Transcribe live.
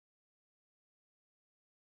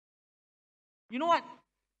You know what?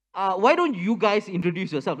 Why don't you guys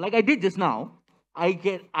introduce yourself? Like I did just now. I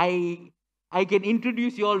can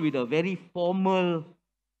introduce you all with a very formal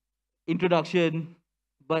introduction,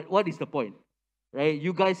 but what is the point? Right?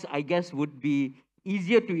 You guys, I guess, would be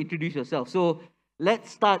easier to introduce yourself. So let's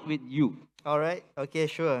start with you. All right. Okay,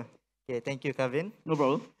 sure. Okay, thank you, Kevin. No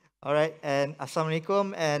problem. All right, and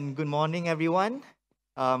Assalamualaikum and good morning, everyone.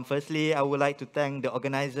 Firstly, I would like to thank the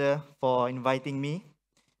organizer for inviting me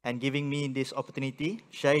and giving me this opportunity,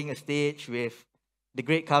 sharing a stage with the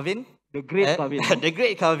great Kevin, The great Kavin. No? the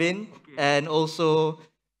great Kevin, Okay. and also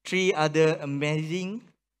three other amazing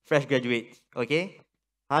fresh graduates. Okay.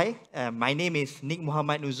 Hi, my name is Nick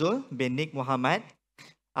Muhammad Nuzul bin Nick Muhammad.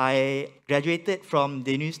 I graduated from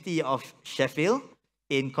the University of Sheffield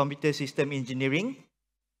in Computer System Engineering.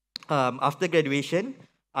 After graduation,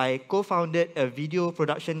 I co-founded a video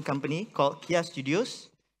production company called Kia Studios.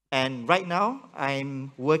 And right now,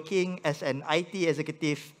 I'm working as an IT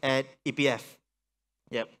executive at EPF.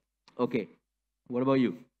 Yep. Okay. What about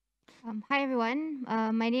you? Hi everyone,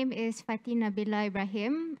 my name is Fateen Nabilla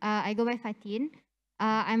Ibrahim. I go by Fateen.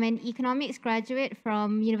 I'm an economics graduate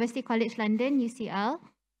from University College London, UCL.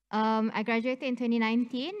 I graduated in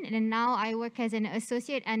 2019 and now I work as an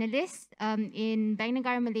associate analyst in Bank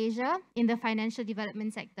Negara Malaysia in the financial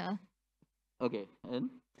development sector. Okay. And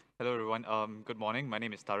Hello, everyone. Good morning. My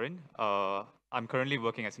name is Tharannitharan. I'm currently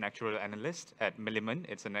working as an actuarial analyst at Milliman.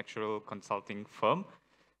 It's an actuarial consulting firm.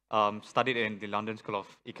 Studied in the London School of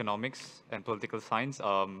Economics and Political Science.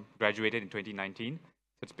 Graduated in 2019.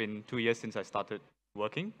 So it's been 2 years since I started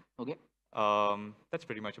working. okay. That's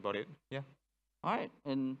pretty much about it. Yeah. All right.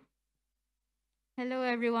 And Hello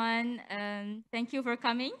everyone, thank you for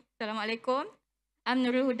coming. Assalamualaikum. I'm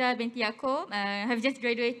Nurulhulda binti Yaakub. I have just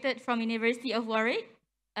graduated from University of Warwick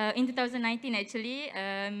in 2019 actually,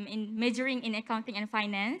 in majoring in accounting and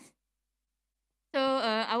finance. So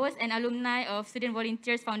I was an alumni of Student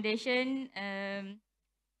Volunteers Foundation and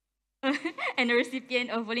a recipient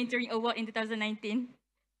of Volunteering Award in 2019.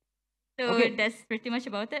 So Okay. that's pretty much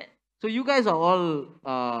about it. so you guys are all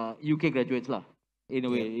UK graduates, lah. In a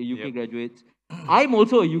way, UK Yep. graduates. I'm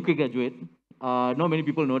also a UK graduate. Not many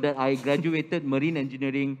people know that. I graduated marine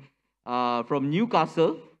engineering from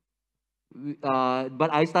Newcastle, but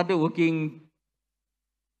I started working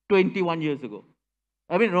 21 years ago.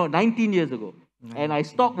 I mean, no, 19 years ago. And I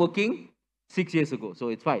stopped working 6 years ago. So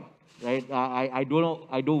it's fine, right? I don't know,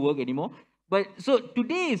 I don't work anymore. But so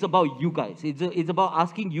today is about you guys. It's about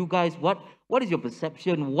asking you guys what is your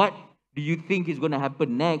perception? What do you think is going to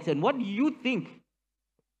happen next? And what do you think,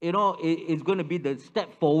 is going to be the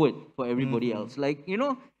step forward for everybody else? Like,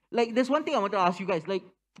 like there's one thing I want to ask you guys. Like,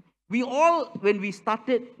 we all, when we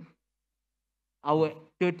started our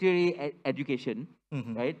tertiary education,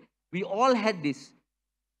 right? We all had this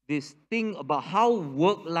thing about how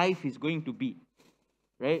work life is going to be,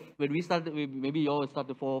 right? When we started, maybe you all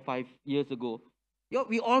started 4 or 5 years ago.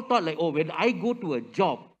 We all thought like, oh, when I go to a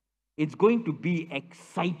job, it's going to be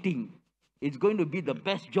exciting. It's going to be the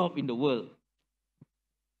best job in the world.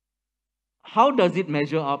 How does it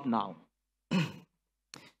measure up now?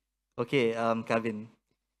 Okay, Kevin.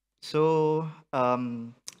 So,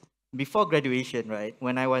 before graduation, right,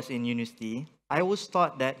 when I was in university, I always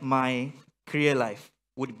thought that my career life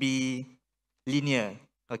would be linear,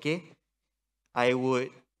 okay? I would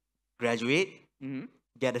graduate,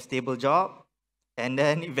 get a stable job, and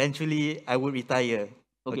then eventually I would retire,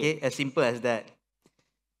 okay? As simple as that.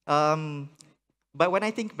 But when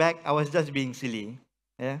I think back, I was just being silly,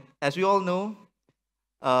 yeah? As we all know,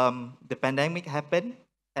 the pandemic happened,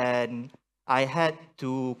 and I had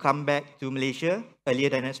to come back to Malaysia earlier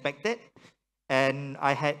than expected, and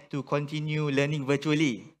I had to continue learning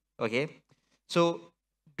virtually, okay? So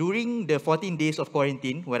during the 14 days of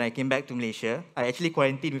quarantine, when I came back to Malaysia, I actually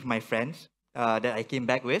quarantined with my friends that I came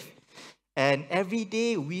back with. And every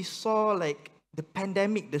day we saw like the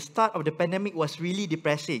pandemic, the start of the pandemic was really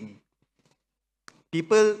depressing.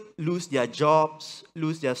 People lose their jobs,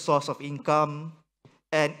 lose their source of income.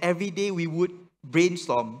 And every day we would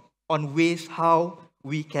brainstorm on ways how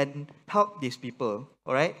we can help these people,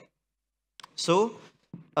 all right? So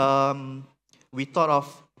we thought of,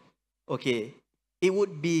 okay, it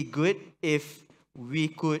would be good if we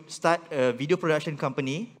could start a video production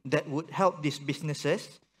company that would help these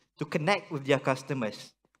businesses to connect with their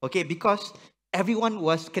customers. Okay, because everyone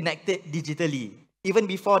was connected digitally. Even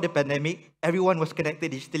before the pandemic, everyone was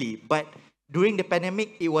connected digitally. But during the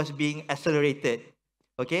pandemic, it was being accelerated.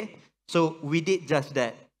 Okay, so we did just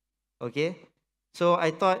that. Okay, so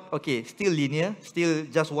I thought, okay, still linear, still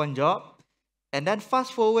just one job. And then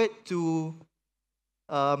fast forward to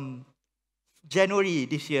January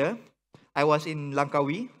this year, I was in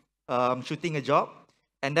Langkawi shooting a job,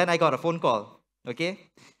 and then I got a phone call, okay?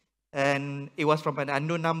 And it was from an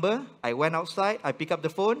unknown number. I went outside, I picked up the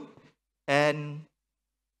phone, and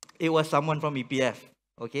it was someone from EPF,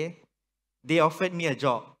 okay? They offered me a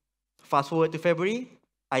job. Fast forward to February,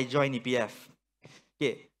 I joined EPF.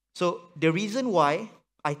 Okay, so the reason why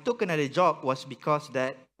I took another job was because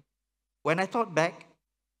that when I thought back,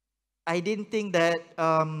 I didn't think that,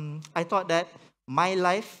 I thought that my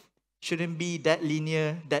life shouldn't be that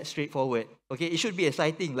linear, that straightforward. Okay, it should be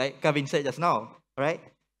exciting, like Kevin said just now, right?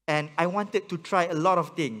 And I wanted to try a lot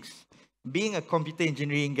of things. Being a computer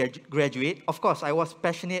engineering graduate, of course, I was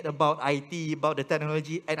passionate about IT, about the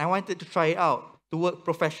technology, and I wanted to try it out, to work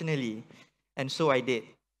professionally. And so I did.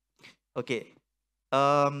 Okay.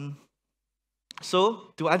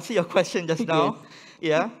 So, to answer your question just now,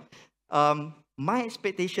 yeah, my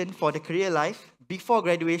expectation for the career life before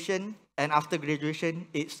graduation and after graduation,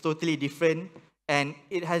 it's totally different. And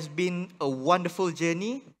it has been a wonderful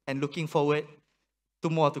journey and looking forward to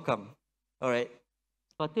more to come. All right.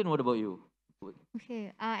 Fateen, what about you?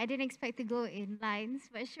 Okay, I didn't expect to go in lines,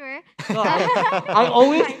 but sure. No, I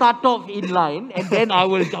always start off in line and then I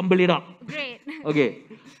will jumble it up. Great. Okay.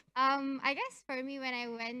 I guess for me, when I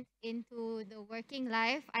went into the working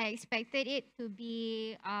life, I expected it to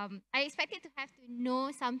be, I expected to have to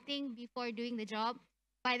know something before doing the job.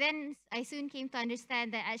 But then I soon came to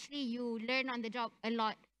understand that actually you learn on the job a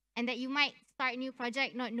lot, and that you might start a new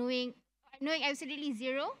project not knowing absolutely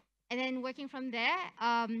zero, and then working from there.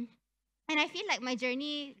 And I feel like my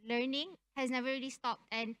journey learning has never really stopped,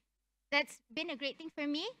 and that's been a great thing for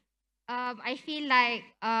me. I feel like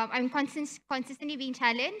I'm consistently being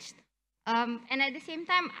challenged. And at the same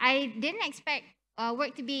time, I didn't expect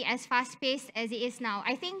work to be as fast-paced as it is now.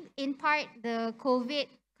 I think in part, the COVID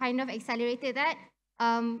kind of accelerated that.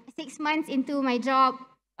 6 months into my job,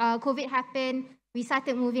 COVID happened. We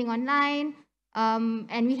started moving online,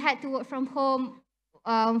 and we had to work from home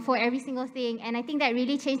for every single thing. And I think that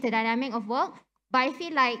really changed the dynamic of work. But I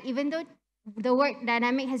feel like even though the work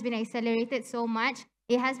dynamic has been accelerated so much,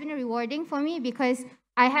 it has been rewarding for me because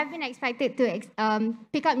I have been expected to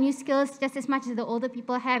pick up new skills just as much as the older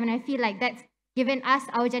people have. And I feel like that's given us,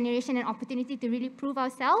 our generation, an opportunity to really prove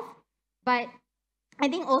ourselves. But I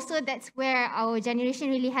think also that's where our generation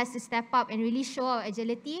really has to step up and really show our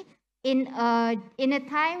agility. In a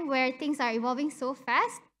time where things are evolving so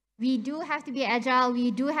fast, we do have to be agile.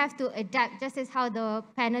 We do have to adapt, just as how the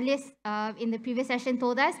panelists in the previous session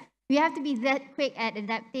told us. We have to be that quick at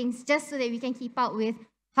adapting just so that we can keep up with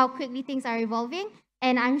how quickly things are evolving.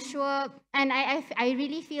 And I'm sure, and I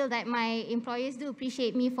really feel that my employers do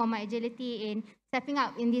appreciate me for my agility in stepping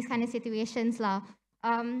up in these kind of situations.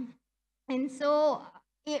 And so,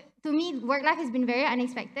 to me, work life has been very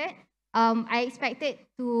unexpected. I expected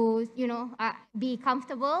to, be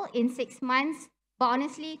comfortable in 6 months. But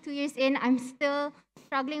honestly, 2 years in, I'm still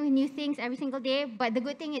struggling with new things every single day. But the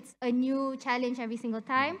good thing, it's a new challenge every single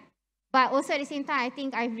time. But also at the same time, I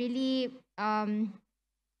think I've really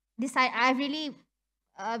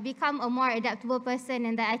become a more adaptable person,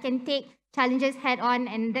 and that I can take challenges head on,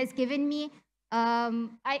 and that's given me,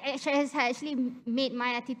 has actually made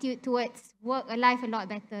my attitude towards work life a lot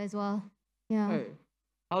better as well. Yeah. Hey.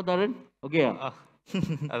 How, Darren? Okay.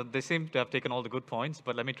 They seem to have taken all the good points,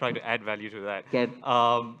 but let me try to add value to that. Can.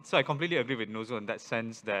 So I completely agree with Nuzul in that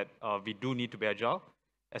sense that we do need to be agile,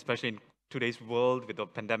 especially in today's world with the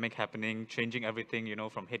pandemic happening, changing everything,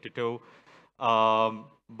 from head to toe.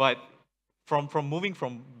 But from moving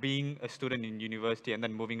from being a student in university and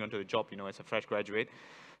then moving on to a job, as a fresh graduate,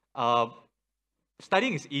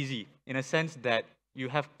 studying is easy in a sense that you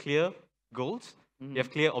have clear goals, you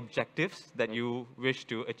have clear objectives that you wish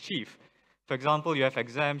to achieve. For example, you have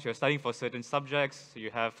exams, you're studying for certain subjects,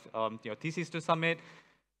 you have your thesis to submit.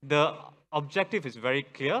 The objective is very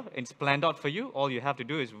clear, it's planned out for you. All you have to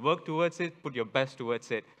do is work towards it, put your best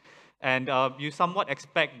towards it. And you somewhat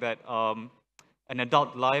expect that an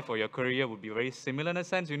adult life or your career would be very similar in a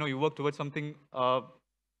sense. You work towards something,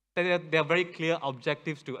 there are very clear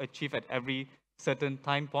objectives to achieve at every certain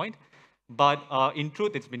time point. But in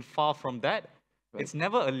truth, it's been far from that. Right. It's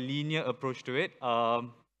never a linear approach to it.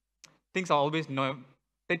 Things are always,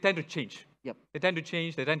 they tend to change. Yep. They tend to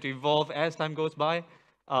change, they tend to evolve as time goes by.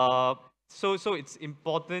 So it's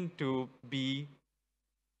important to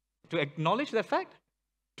acknowledge that fact,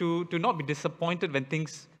 to not be disappointed when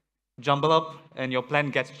things jumble up and your plan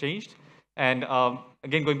gets changed. And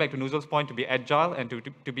again, going back to Nuzul's point, to be agile and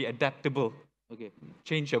to be adaptable. Okay.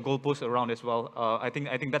 Change your goalposts around as well. I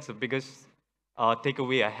think that's the biggest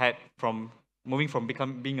takeaway I had from moving from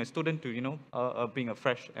being a student to being a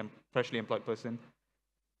freshly employed person.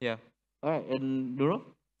 Yeah. All right, and Nurul?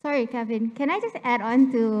 Sorry, Kevin. Can I just add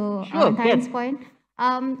on to Sure, Taryn's can. point?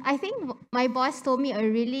 I think my boss told me a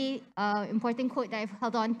really important quote that I've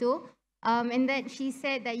held on to, and that she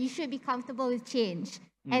said that you should be comfortable with change.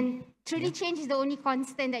 And truly, change is the only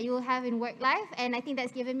constant that you will have in work life. And I think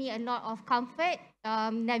that's given me a lot of comfort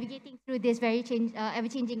navigating through this very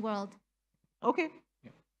ever-changing world. Okay.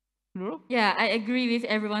 Nurul? Yeah, I agree with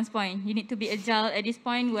everyone's point. You need to be agile at this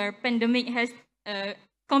point where pandemic has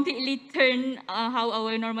completely turned how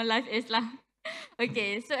our normal life is lah.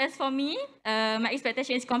 Okay, so as for me, my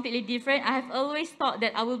expectation is completely different. I have always thought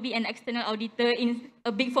that I will be an external auditor in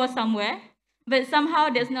a big four somewhere, but somehow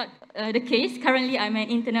that's not the case. Currently, I'm an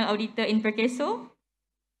internal auditor in Perkeso.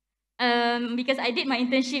 Because I did my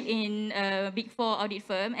internship in a big four audit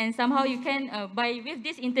firm, and somehow you can, with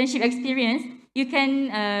this internship experience, you can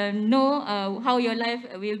know how your life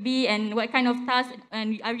will be and what kind of tasks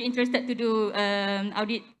and are you interested to do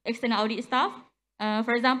external audit stuff.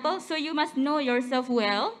 For example, so you must know yourself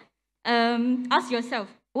well. Ask yourself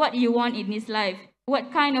what you want in this life.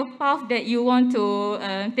 What kind of path that you want to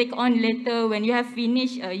take on later when you have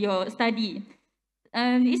finished your study.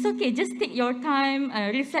 It's okay, just take your time,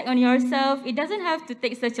 reflect on yourself. It doesn't have to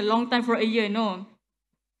take such a long time for a year, no.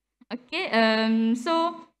 Okay,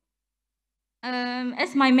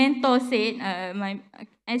 as my mentor said,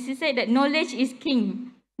 as he said that knowledge is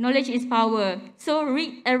king, knowledge is power. So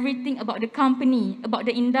read everything about the company, about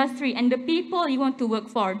the industry, and the people you want to work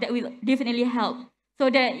for. That will definitely help, so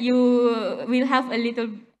that you will have a little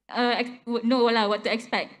know what to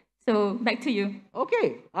expect. So back to you.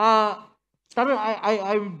 Okay. Tharun,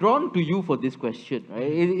 I'm drawn to you for this question, right?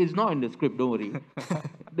 It's not in the script, don't worry.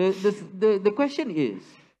 The question is,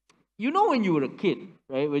 you know when you were a kid,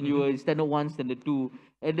 right? When you were in standard 1, standard 2,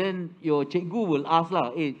 and then your cikgu will ask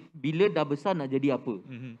lah, bila dah besar nak jadi apa?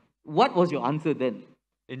 What was your answer then?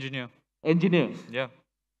 Engineer. Engineer? Yeah.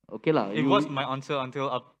 Okay lah. It was my answer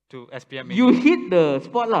until up to SPM. You hit the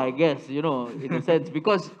spot lah, I guess, you know, in a sense,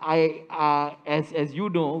 because as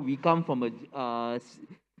you know, we come from a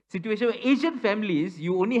situation where Asian families,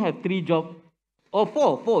 you only have 3 jobs, or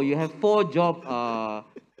 4. You have 4 jobs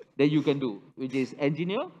that you can do, which is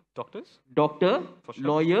engineer, doctor,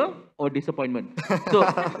 lawyer, or disappointment. So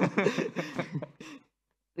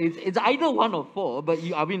it's either 1 or 4, but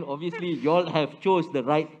I mean, obviously, you all have chose the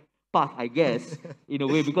right path, I guess, in a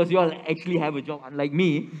way, because you all actually have a job, unlike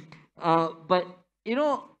me. But you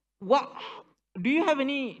know, what do you have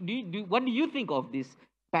any? What do you think of this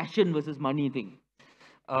passion versus money thing?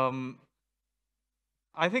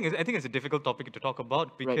 I think it's a difficult topic to talk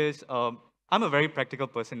about because I'm a very practical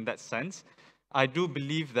person in that sense. I do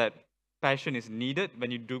believe that passion is needed when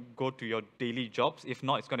you do go to your daily jobs. If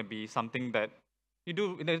not, it's going to be something that you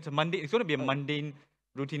do. It's going to be a mundane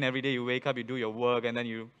routine every day. You wake up, you do your work, and then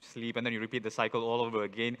you sleep, and then you repeat the cycle all over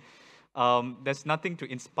again. There's nothing to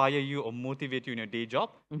inspire you or motivate you in your day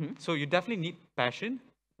job. So you definitely need passion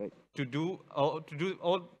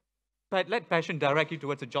let passion direct you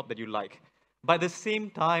towards a job that you like. But at the same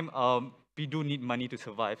time, we do need money to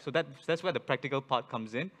survive. So that's where the practical part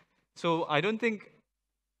comes in. So I don't think,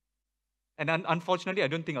 and unfortunately, I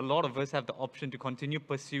don't think a lot of us have the option to continue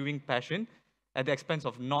pursuing passion at the expense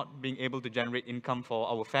of not being able to generate income for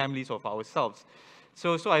our families or for ourselves.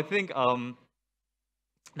 So I think there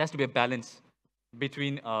has to be a balance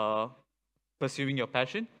between pursuing your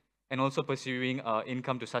passion and also pursuing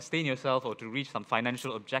income to sustain yourself or to reach some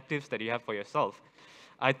financial objectives that you have for yourself.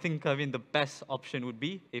 I think, Kevin, the best option would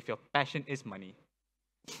be if your passion is money.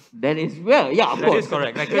 That is, well, yeah, of course. That is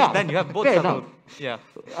correct. Like, then you have both. Fair enough. Yeah.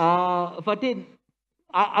 Fateen,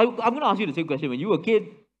 I'm going to ask you the same question. When you were a kid,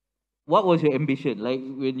 what was your ambition, like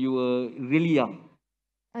when you were really young?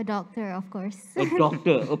 A doctor, of course. A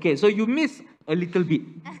doctor. Okay, so you miss a little bit.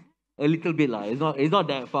 A little bit lah. It's not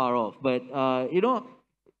that far off. But you know,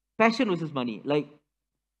 passion versus money. Like,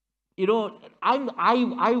 you know,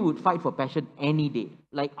 I would fight for passion any day.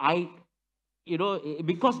 Like you know,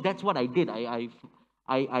 because that's what I did.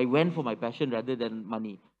 I went for my passion rather than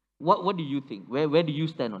money. What do you think? Where do you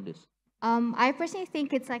stand on this? I personally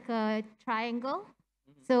think it's like a triangle.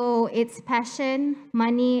 So it's passion,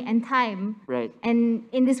 money, and time. Right. And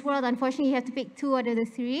in this world, unfortunately, you have to pick 2 out of the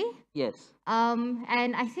 3. Yes.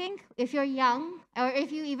 And I think if you're young, or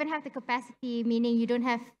if you even have the capacity, meaning you don't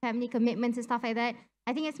have family commitments and stuff like that,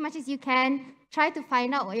 I think as much as you can, try to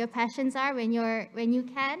find out what your passions are when you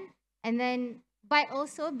can, and then, but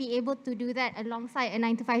also be able to do that alongside a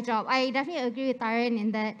 9-to-5 job. I definitely agree with Tharun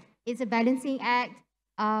in that it's a balancing act,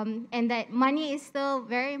 and that money is still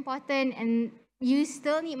very important, and you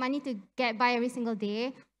still need money to get by every single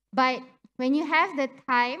day. But when you have the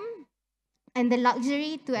time and the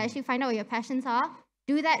luxury to actually find out what your passions are,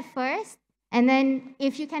 do that first. And then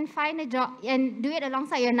if you can find a job and do it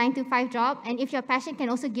alongside your 9 to 5 job, and if your passion can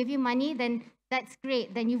also give you money, then that's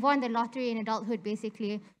great. Then you've won the lottery in adulthood,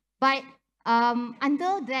 basically. But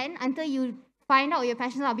until then, until you find out what your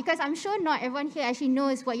passions are, because I'm sure not everyone here actually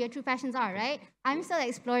knows what your true passions are, right? I'm still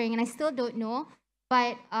exploring and I still don't know.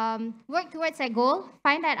 But work towards that goal,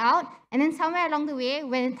 find that out, and then somewhere along the way,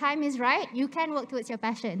 when the time is right, you can work towards your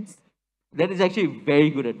passions. That is actually very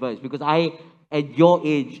good advice, because at your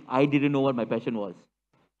age, I didn't know what my passion was.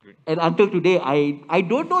 Good. And until today, I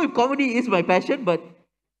don't know if comedy is my passion, but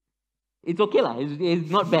it's okay lah. It's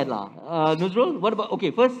not bad lah. Nuzul, what about,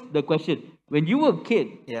 okay, first the question. When you were a kid,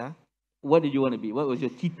 Yeah. what did you want to be? What was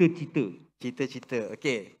your cita-cita? Cita-cita.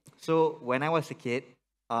 Okay. So when I was a kid,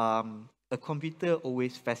 a computer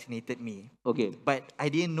always fascinated me. Okay. But I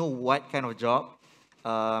didn't know what kind of job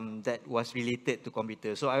that was related to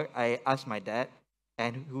computer. So I asked my dad,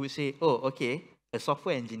 and he would say, oh, okay, a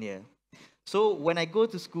software engineer. So when I go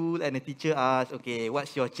to school and the teacher asks, okay,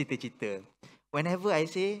 what's your cita-cita? Whenever I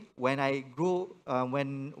say, when I grow,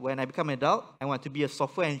 when I become an adult, I want to be a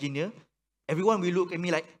software engineer, everyone will look at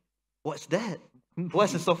me like, what's that?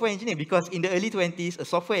 What's a software engineer? Because in the early 20s, a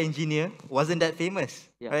software engineer wasn't that famous,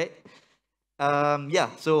 right?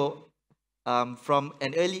 So from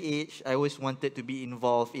an early age, I always wanted to be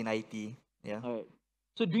involved in IT. Yeah. All right.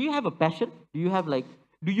 So do you have a passion? Do you have like,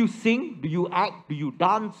 do you sing? Do you act? Do you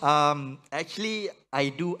dance? Actually, I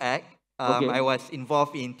do act. Okay. I was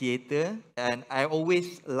involved in theatre, and I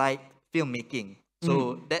always liked filmmaking.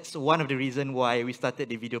 So that's one of the reasons why we started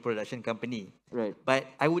the video production company. Right. But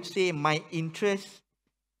I would say my interest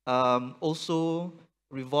also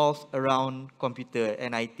revolves around computer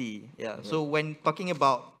and IT. Yeah. Right. So when talking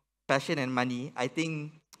about passion and money, I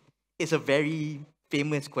think it's a very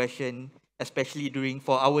famous question, especially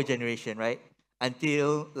for our generation, right?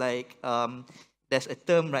 Until like there's a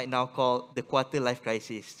term right now called the quarter life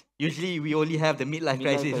crisis. Usually we only have the midlife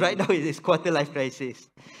crisis. Right now it is quarter life crisis.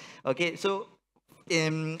 Okay, so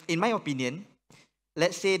in my opinion,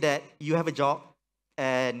 let's say that you have a job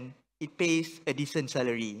and it pays a decent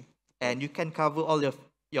salary and you can cover all of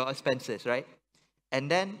your expenses, right?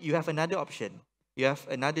 And then you have another option. You have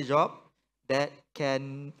another job that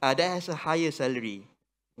has a higher salary.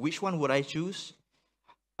 Which one would I choose?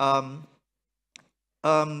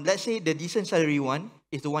 Let's say the decent salary one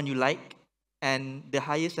is the one you like, and the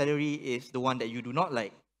higher salary is the one that you do not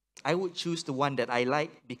like. I would choose the one that I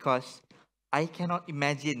like because I cannot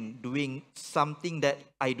imagine doing something that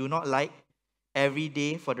I do not like every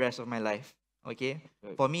day for the rest of my life. Okay?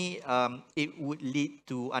 Right. For me, it would lead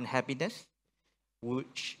to unhappiness,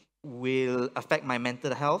 which will affect my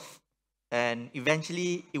mental health, and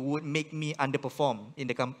eventually it would make me underperform in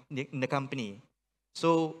the company.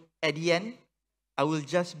 So at the end, I will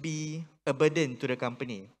just be a burden to the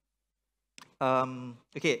company.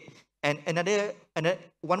 Okay, and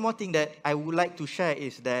one more thing that I would like to share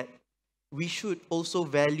is that we should also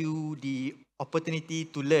value the opportunity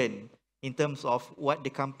to learn in terms of what the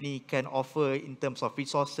company can offer in terms of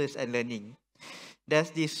resources and learning.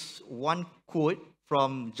 There's this one quote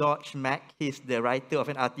from George Mack. He's the writer of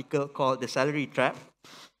an article called The Salary Trap.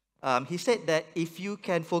 He said that if you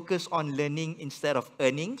can focus on learning instead of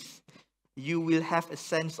earnings, you will have a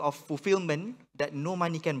sense of fulfillment that no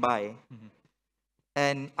money can buy.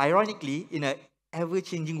 And ironically, in an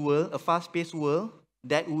ever-changing world, a fast-paced world,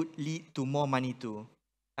 that would lead to more money too.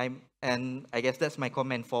 And I guess that's my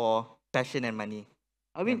comment for passion and money.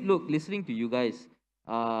 I mean, look, listening to you guys,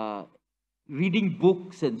 reading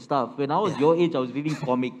books and stuff. When I was your age, I was reading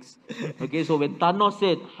comics. Okay, so when Thanos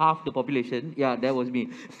said half the population, yeah, that was me.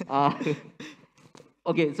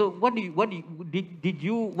 Okay, so what did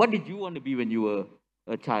you want to be when you were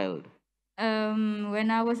a child? When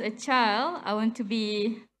I was a child, I want to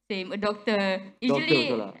be a doctor.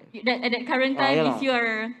 Usually, at that current time, if you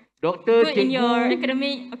are doctor, good in your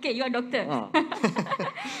academic, okay, you are doctor.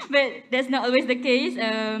 But that's not always the case.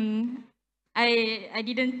 I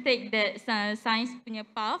didn't take that science punya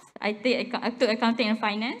path. I took accounting and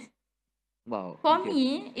finance. Wow. For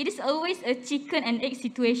me, it is always a chicken and egg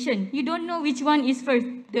situation. You don't know which one is first,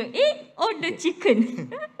 the egg or the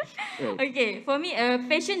chicken. Okay, for me,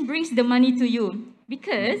 passion brings the money to you,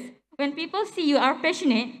 because when people see you are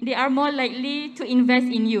passionate, they are more likely to invest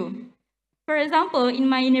in you. For example, in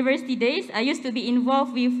my university days, I used to be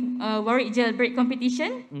involved with Warwick jailbreak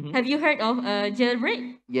competition. Have you heard of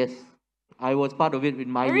jailbreak? Yes, I was part of it in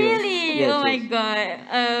my year. Really? Yes, oh my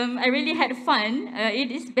God. I really had fun. It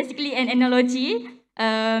is basically an analogy.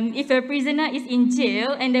 If a prisoner is in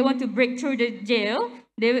jail and they want to break through the jail,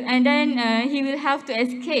 and then he will have to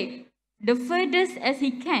escape the furthest as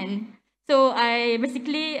he can. So I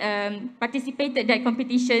basically participated that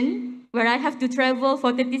competition where I have to travel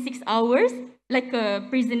for 36 hours like a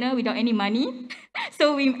prisoner without any money.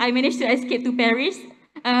 So I managed to escape to Paris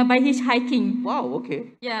by hitchhiking. Wow,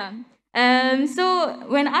 okay. Yeah. So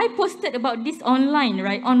when I posted about this online,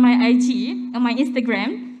 right, on my IG, on my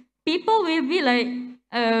Instagram, people will be like,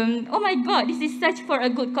 oh my God, this is such for a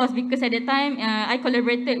good cause, because at the time I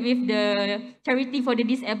collaborated with the charity for the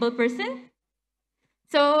disabled person.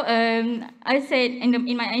 So I said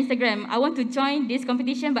in my Instagram, I want to join this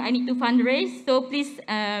competition, but I need to fundraise. So please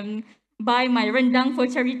buy my rendang for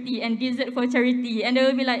charity and dessert for charity. And they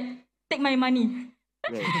will be like, take my money.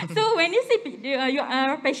 Right. So when you say you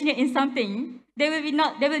are passionate in something, they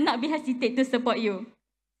will not be hesitate to support you.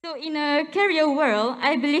 So in a career world,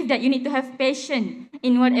 I believe that you need to have passion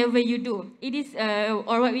in whatever you do. It is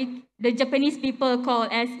or what the Japanese people call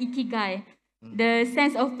as ikigai, the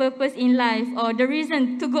sense of purpose in life or the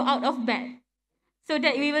reason to go out of bed, so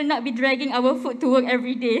that we will not be dragging our foot to work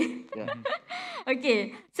every day. Yeah.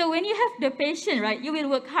 Okay, so when you have the passion, right, you will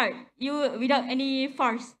work hard, without any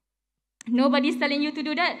force. Nobody's telling you to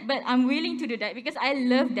do that, but I'm willing to do that because I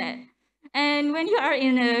love that. And when you are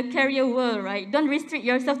in a career world, right, don't restrict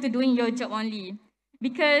yourself to doing your job only,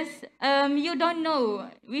 because you don't know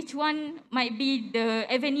which one might be the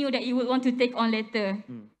avenue that you would want to take on later.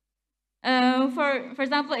 For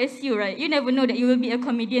example, as you, right, you never know that you will be a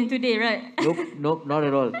comedian today, right? Nope, not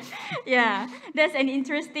at all. Yeah, that's an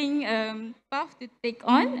interesting path to take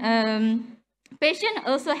on. Passion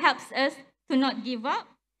also helps us to not give up.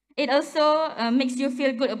 It also makes you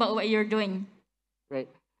feel good about what you're doing. Right.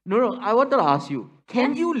 No, I wanted to ask you,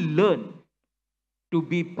 can you learn to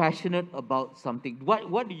be passionate about something?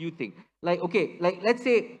 What do you think? Like, okay, like let's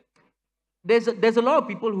say there's a lot of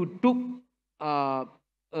people who took a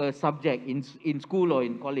subject in school or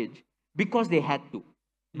in college because they had to,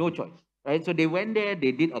 no choice, right? So they went there,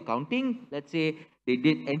 they did accounting, let's say they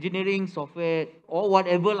did engineering, software, or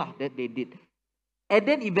whatever lah that they did, and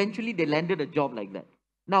then eventually they landed a job like that.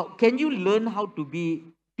 Now, can you learn how to be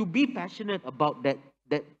passionate about that?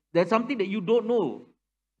 That's something that you don't know.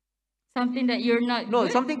 Something that you're not No,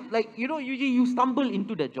 good? something like, usually you stumble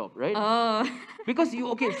into that job, right? Oh. Because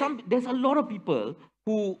there's a lot of people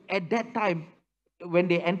who at that time when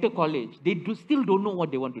they enter college, they still don't know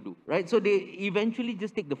what they want to do, right? So they eventually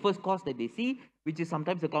just take the first course that they see, which is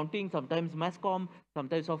sometimes accounting, sometimes mass comm,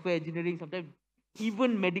 sometimes software engineering, sometimes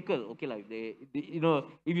even medical. Okay, like they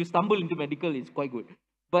if you stumble into medical, it's quite good.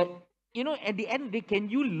 But at the end of the day, can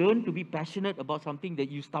you learn to be passionate about something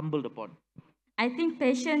that you stumbled upon? I think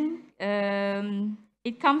passion,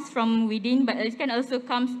 it comes from within, but it can also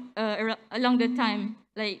come along the time.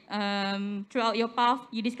 Like throughout your path,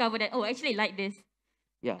 you discover that, oh, I actually like this.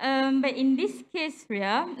 Yeah. But in this case,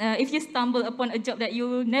 Ria, if you stumble upon a job that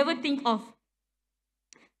you never think of,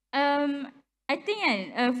 I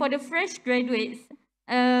think for the fresh graduates,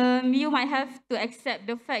 you might have to accept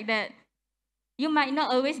the fact that you might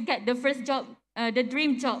not always get the first job, the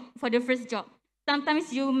dream job for the first job.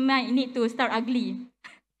 Sometimes you might need to start ugly.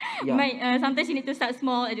 Yeah. Sometimes you need to start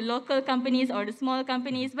small at the local companies or the small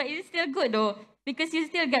companies, but it's still good though, because you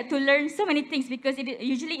still get to learn so many things, because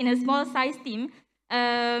usually in a small size team,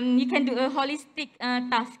 you can do a holistic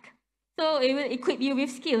task. So it will equip you with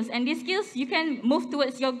skills, and these skills you can move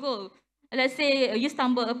towards your goal. Let's say you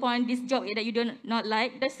stumble upon this job that you do not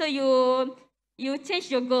like, that's so you change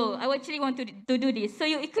your goal. I actually want to do this. So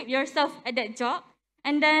you equip yourself at that job,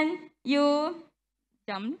 and then you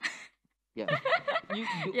jump. Yeah.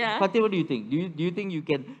 Yeah. Fateen, what do you think? Do you think you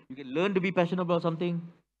can learn to be passionate about something?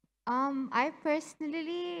 I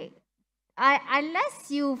personally, unless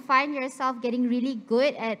you find yourself getting really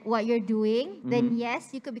good at what you're doing, then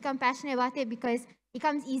yes, you could become passionate about it because it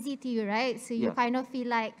comes easy to you, right? So you Yeah. kind of feel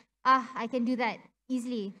like, I can do that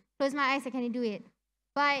easily. Close my eyes, I can do it.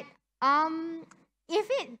 But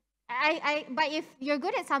but if you're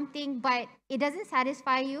good at something but it doesn't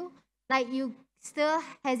satisfy you, like you still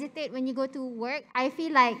hesitate when you go to work, I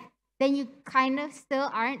feel like then you kind of still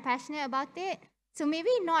aren't passionate about it. So maybe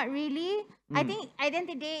not really. I think at the end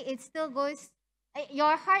of the day, it still goes,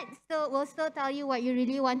 your heart will still tell you what you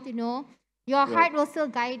really want to know. Your heart will still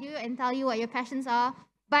guide you and tell you what your passions are.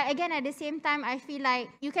 But again, at the same time, I feel like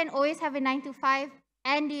you can always have a 9 to 5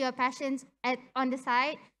 and do your passions on the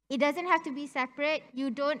side. It doesn't have to be separate.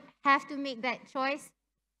 You don't have to make that choice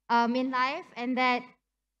in life, and that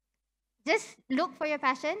just look for your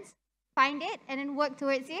passions, find it, and then work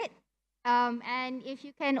towards it. And if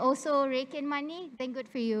you can also rake in money, then good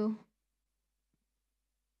for you.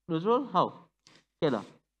 Nuzul, how? Okay lah.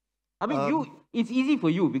 I mean, it's easy for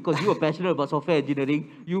you because you were passionate about software engineering.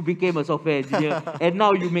 You became a software engineer, and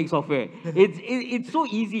now you make software. It's so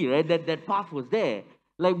easy, right? That path was there.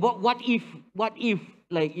 Like, what if,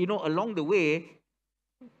 like, you know, along the way,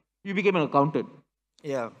 you became an accountant?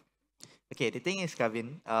 Yeah. Okay, the thing is,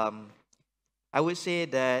 Kevin, I would say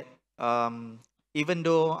that even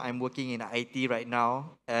though I'm working in IT right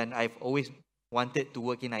now, and I've always wanted to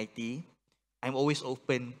work in IT, I'm always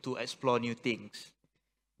open to explore new things.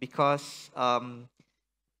 Because I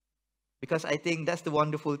think that's the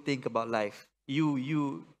wonderful thing about life.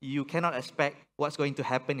 You cannot expect what's going to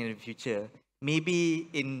happen in the future. Maybe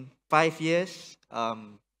in 5 years,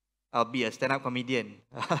 I'll be a stand-up comedian.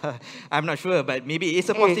 I'm not sure, but maybe it's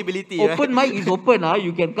a possibility. Open right? mic is open.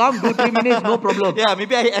 You can come, do 3 minutes, no problem. Yeah,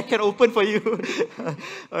 maybe I can open for you.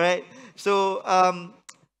 All right. So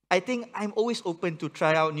I think I'm always open to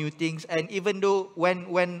try out new things. And even though when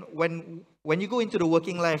you go into the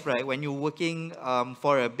working life, right, when you're working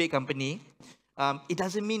for a big company, it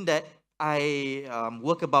doesn't mean that I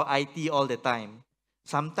work about IT all the time.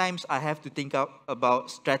 Sometimes I have to think about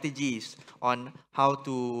strategies on how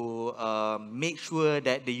to make sure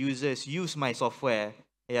that the users use my software.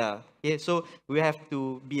 Yeah. So we have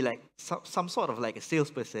to be like some sort of like a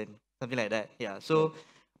salesperson, something like that. Yeah. So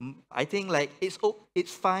I think like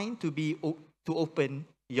it's fine to be to open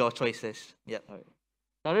your choices. Yeah.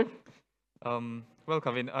 Tharun? Well,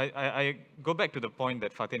 Kevin, I go back to the point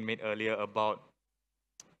that Fateen made earlier about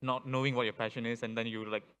not knowing what your passion is, and then you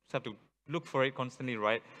like have to look for it constantly,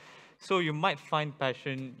 right? So you might find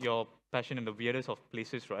your passion in the weirdest of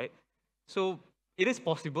places, right? So it is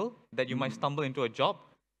possible that you might stumble into a job,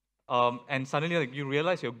 and suddenly like, you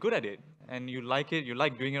realize you're good at it, and you like it. You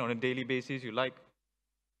like doing it on a daily basis.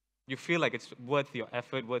 You feel like it's worth your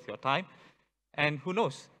effort, worth your time, and who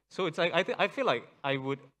knows? So it's like I feel like I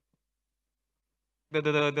would.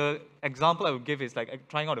 The example I would give is like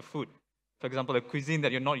trying out a food. For example, a cuisine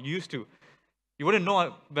that you're not used to. You wouldn't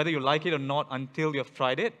know whether you like it or not until you've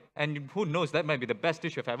tried it. And who knows, that might be the best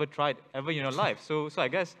dish you've ever tried ever in your life. So I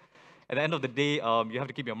guess at the end of the day, you have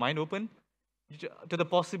to keep your mind open to the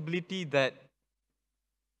possibility that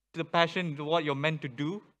the passion, what you're meant to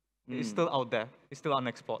do, is still out there. It's still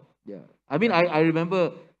unexplored. Yeah. I mean, I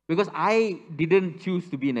remember, because I didn't choose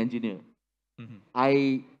to be an engineer.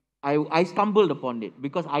 I stumbled upon it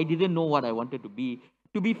because I didn't know what I wanted to be.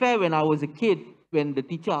 To be fair, when I was a kid, when the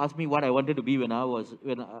teacher asked me what I wanted to be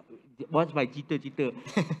what's my cita-cita,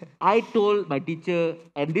 I told my teacher,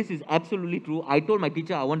 and this is absolutely true, I told my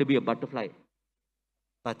teacher I want to be a butterfly.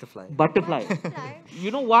 Butterfly.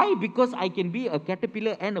 You know why? Because I can be a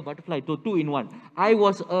caterpillar and a butterfly, so 2 in 1. I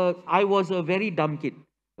was a very dumb kid.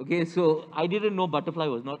 Okay, so I didn't know butterfly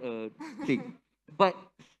was not a thing. But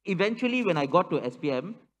eventually, when I got to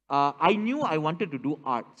SPM, I knew I wanted to do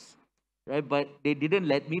arts. Right, but they didn't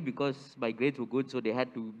let me because my grades were good, so they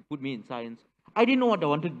had to put me in science. I didn't know what I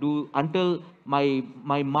wanted to do until my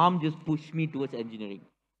mom just pushed me towards engineering.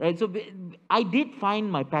 Right, so I did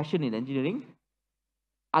find my passion in engineering.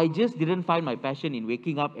 I just didn't find my passion in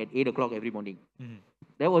waking up at 8 o'clock every morning.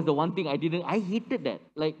 That was the one thing I didn't. I hated that.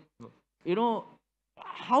 Like, you know,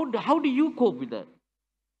 how do you cope with that?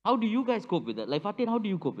 How do you guys cope with that? Like, Fateen, how do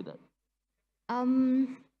you cope with that?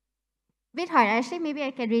 Bit hard. Actually, maybe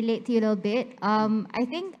I can relate to you a little bit. I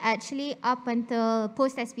think actually up until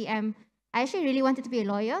post SPM, I actually really wanted to be a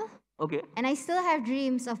lawyer. Okay. And I still have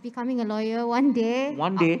dreams of becoming a lawyer one day.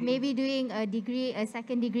 One day. Maybe doing a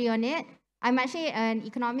second degree on it. I'm actually an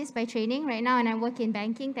economist by training right now, and I work in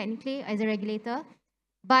banking technically as a regulator.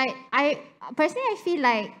 But I feel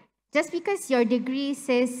like just because your degree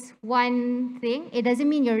says one thing, it doesn't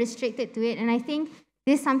mean you're restricted to it. And I think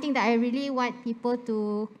this is something that I really want people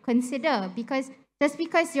to consider, because just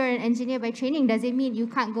because you're an engineer by training doesn't mean you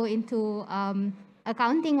can't go into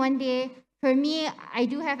accounting one day. For me, I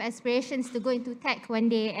do have aspirations to go into tech one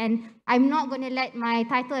day, and I'm not going to let my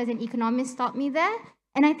title as an economist stop me there.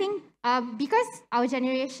 And I think because our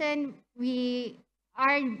generation, we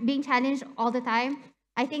are being challenged all the time,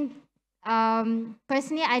 I think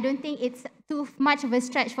personally, I don't think it's too much of a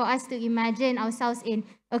stretch for us to imagine ourselves in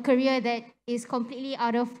a career that is completely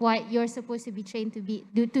out of what you're supposed to be trained to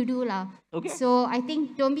do lah. Okay. So I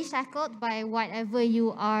think don't be shackled by whatever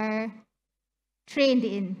you are trained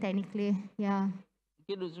in, technically. Yeah.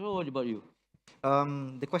 Okay, so what about you?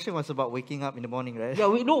 The question was about waking up in the morning, right? Yeah,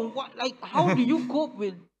 we know what. Like, how do you cope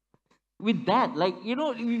with that? Like, you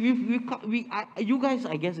know, you guys,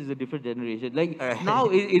 I guess, is a different generation. Like, now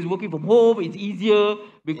is working from home. It's easier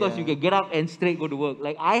because you can get up and straight go to work.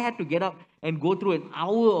 Like, I had to get up and go through an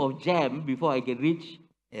hour of jam before I can reach,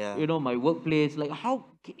 you know, my workplace. Like,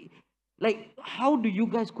 Like, how do you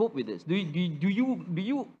guys cope with this? Do you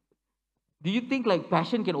think like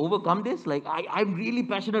passion can overcome this? Like, I'm really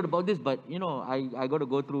passionate about this, but you know, I got to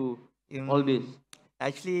go through all this.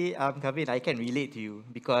 Actually, Kevin, I can relate to you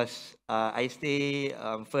because I stay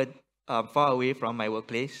far away from my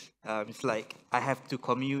workplace. It's like I have to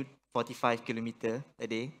commute 45 kilometer a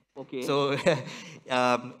day. Okay. So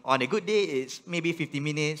on a good day, it's maybe 50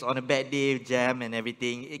 minutes. On a bad day, jam and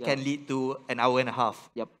everything, it can lead to an hour and a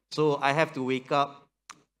half. Yep. So I have to wake up.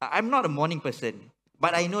 I'm not a morning person,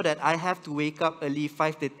 but I know that I have to wake up early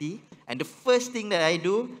 5:30, and the first thing that I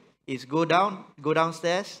do is go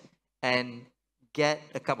downstairs and get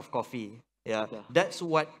a cup of coffee. Yeah. That's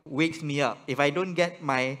what wakes me up. If I don't get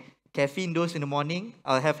my caffeine dose in the morning,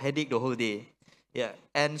 I'll have headache the whole day. Yeah.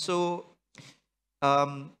 And so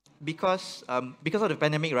because of the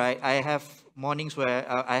pandemic, right, I have mornings where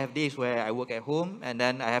I have days where I work at home and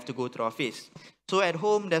then I have to go to the office. So at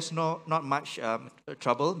home, there's not much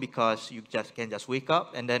trouble because you can just wake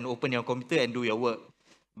up and then open your computer and do your work.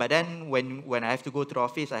 But then when I have to go to the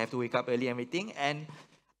office, I have to wake up early and everything. And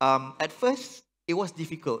at first, it was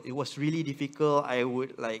difficult. It was really difficult. I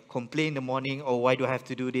would like complain in the morning, oh, why do I have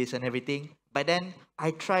to do this and everything? But then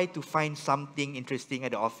I try to find something interesting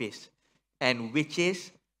at the office. And which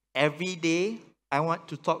is every day I want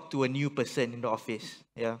to talk to a new person in the office.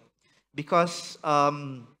 Yeah. Because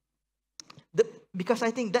because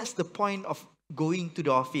I think that's the point of going to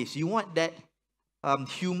the office. You want that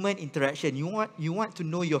human interaction. You want to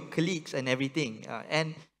know your colleagues and everything.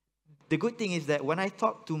 And the good thing is that when I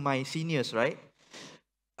talk to my seniors, right,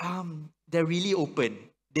 they're really open.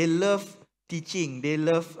 They love teaching. They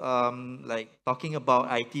love like talking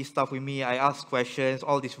about IT stuff with me. I ask questions,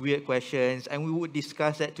 all these weird questions, and we would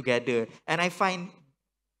discuss that together. And I find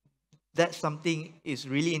that something is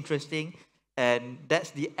really interesting. And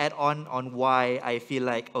that's the add-on on why I feel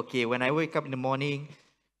like, okay, when I wake up in the morning,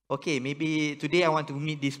 okay, maybe today I want to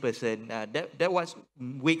meet this person. That what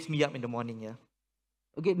wakes me up in the morning, yeah.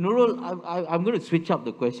 Okay, Nurul, I'm going to switch up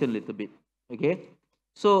the question a little bit. Okay,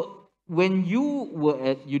 so when you were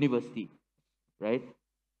at university, right,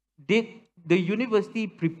 did the university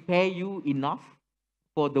prepare you enough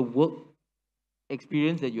for the work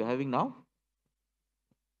experience that you're having now?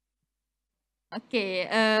 Okay,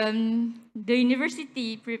 the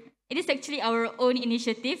university, it is actually our own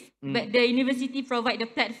initiative, but the university provide the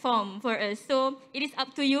platform for us. So it is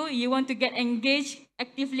up to you, you want to get engaged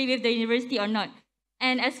actively with the university or not.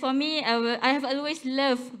 And as for me, I have always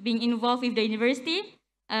loved being involved with the university.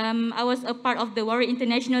 I was a part of the Warwick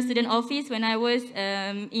International Student Office when I was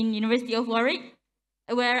in University of Warwick,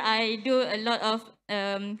 where I do a lot of,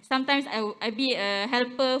 sometimes I be a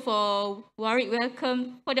helper for Warwick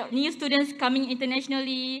Welcome, for the new students coming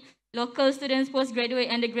internationally, local students, postgraduate,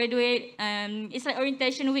 undergraduate. It's like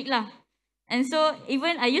orientation week lah. And so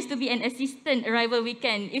even I used to be an assistant arrival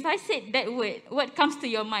weekend. If I said that word, what comes to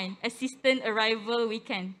your mind? Assistant arrival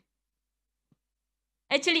weekend.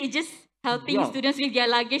 Actually, it's just helping students with their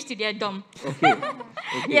luggage to their dorm. Okay.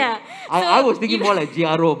 Yeah. I was thinking more like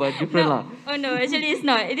GRO, but different lah. Oh no, actually it's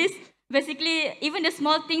not. It is basically even the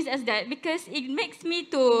small things as that, because it makes me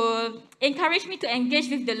to encourage me to engage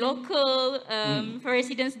with the local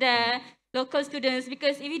residents there, local students,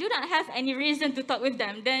 because if you do not have any reason to talk with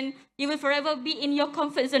them, then you will forever be in your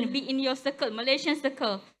comfort zone, be in your circle, Malaysian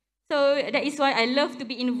circle. So that is why I love to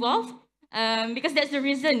be involved, because that's the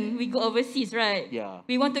reason we go overseas, right? Yeah.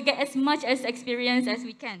 We want to get as much as experience as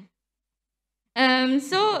we can.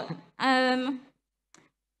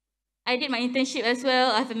 I did my internship as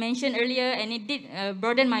well, I've mentioned earlier, and it did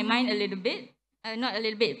broaden my mind a little bit. Not a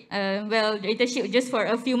little bit, well, the internship just for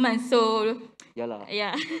a few months, so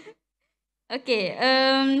yeah. Okay,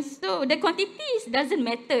 so the quantities doesn't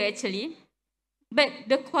matter actually, but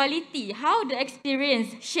the quality, how the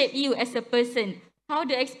experience shape you as a person, how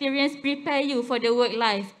the experience prepare you for the work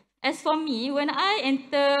life. As for me, when I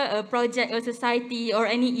enter a project or society or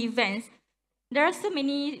any events, there are so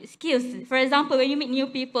many skills. For example, when you meet new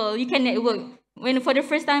people, you can network. When for the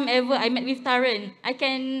first time ever I met with Tharannitharan, I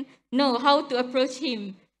can know how to approach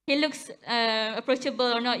him. He looks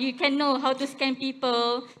approachable or not. You can know how to scan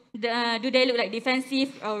people. Do they look like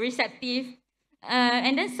defensive or receptive?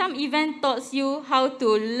 And then some event taught you how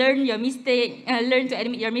to learn your mistake, learn to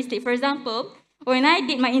admit your mistake. For example, when I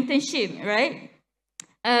did my internship, right?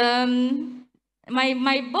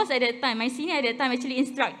 My boss at that time, my senior at that time actually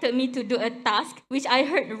instructed me to do a task which I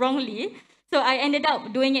heard wrongly. So I ended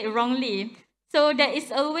up doing it wrongly. So that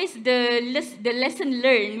is always the lesson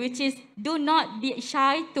learned, which is do not be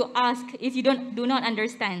shy to ask if you do not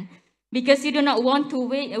understand, because you do not want to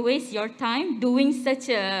waste your time doing such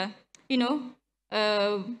a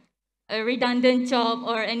a redundant job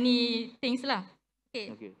or any things lah.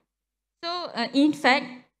 Okay. Okay. So in fact,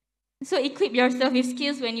 so equip yourself with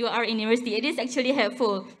skills when you are in university. It is actually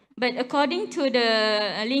helpful. But according to the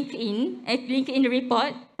LinkedIn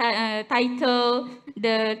report title,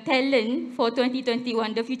 the talent for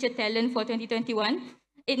 2021, the future talent for 2021,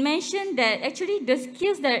 it mentioned that actually the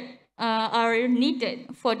skills that are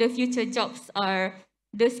needed for the future jobs are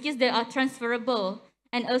the skills that are transferable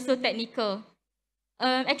and also technical.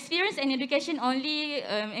 Experience and education only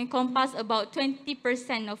encompass about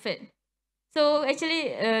 20% of it. So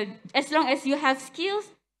actually, as long as you have skills,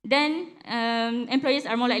 then employers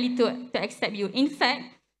are more likely to accept you. In fact,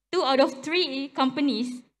 2 out of 3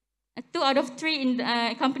 companies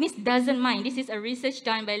doesn't mind. This is a research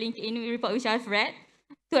done by LinkedIn report which I've read.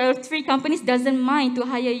 2 out of 3 companies doesn't mind to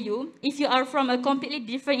hire you if you are from a completely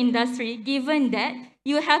different industry, given that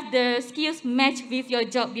you have the skills matched with your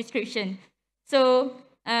job description. So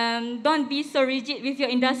don't be so rigid with your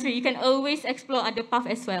industry. You can always explore other paths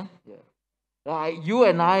as well. Yeah. You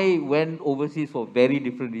and I went overseas for very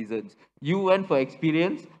different reasons. You went for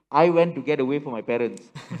experience. I went to get away from my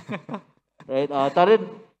parents. Right? Tharun,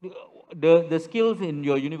 the skills in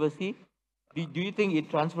your university, do you think it's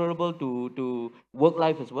transferable to work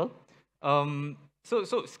life as well? So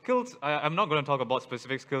skills, I'm not going to talk about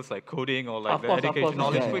specific skills like coding or like Of the course, education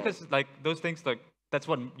knowledge, yeah. because like those things, like that's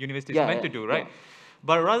what university is Yeah, meant yeah, to do, right? yeah.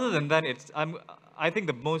 But rather than that, I think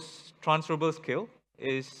the most transferable skill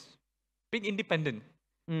is being independent.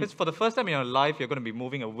 Because for the first time in your life, you're going to be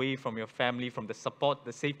moving away from your family, from the support,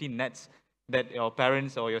 the safety nets that your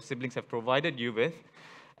parents or your siblings have provided you with.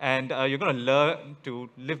 And you're going to learn to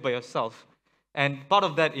live by yourself. And part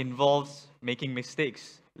of that involves making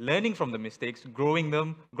mistakes, learning from the mistakes, growing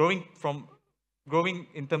in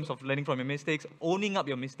terms of learning from your mistakes, owning up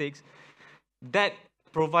your mistakes. That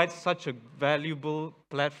provides such a valuable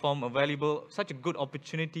platform, such a good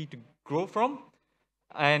opportunity to grow from.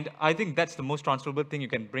 And I think that's the most transferable thing you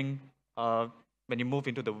can bring when you move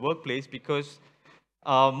into the workplace, because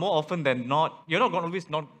more often than not, you're not always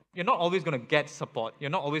going to get support. You're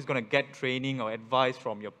not always going to get training or advice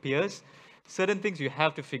from your peers. Certain things you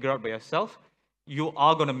have to figure out by yourself. You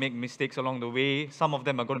are going to make mistakes along the way. Some of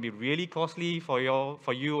them are going to be really costly for you or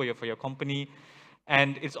for your company.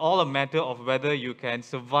 And it's all a matter of whether you can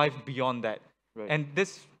survive beyond that. Right. And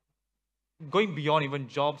this, going beyond even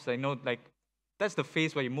jobs, I know, like, that's the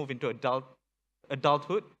phase where you move into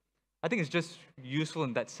adulthood. I think it's just useful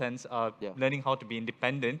in that sense, learning how to be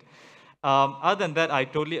independent. Other than that, I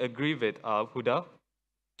totally agree with Huda.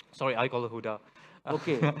 Sorry, I call her Huda.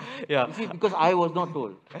 Okay. Yeah. You see, because I was not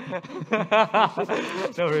told.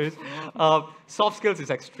 No worries. Soft skills is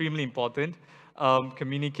extremely important.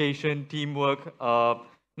 Communication, teamwork.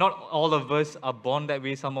 Not all of us are born that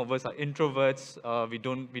way. Some of us are introverts. We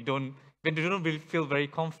don't really feel very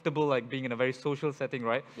comfortable like being in a very social setting,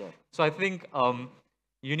 right? Yeah. So I think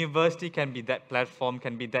university can be that platform,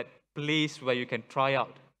 can be that place where you can try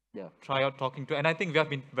out talking to. And I think we have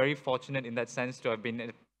been very fortunate in that sense to have been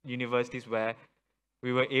at universities where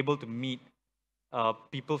we were able to meet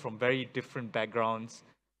people from very different backgrounds,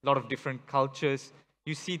 a lot of different cultures.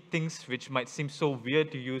 You see things which might seem so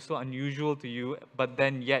weird to you, so unusual to you, but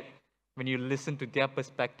then yet when you listen to their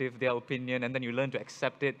perspective, their opinion, and then you learn to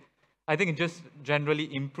accept it, I think it just generally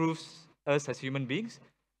improves us as human beings,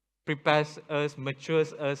 prepares us,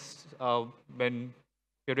 matures us when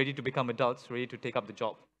we're ready to become adults, ready to take up the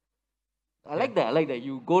job. I like that.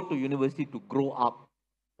 You go to university to grow up,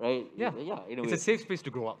 right? Yeah. In a way. It's a safe space to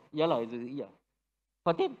grow up. Yeah.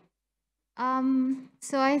 Fateen?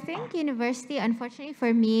 So I think university, unfortunately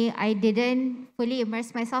for me, I didn't fully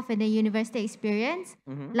immerse myself in the university experience.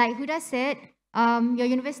 Like Huda said, your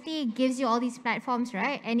university gives you all these platforms,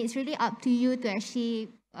 right? And it's really up to you to actually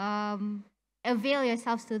avail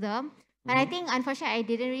yourselves to them. And I think, unfortunately, I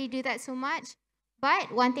didn't really do that so much.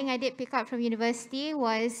 But one thing I did pick up from university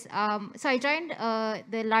was, so I joined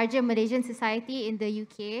the larger Malaysian society in the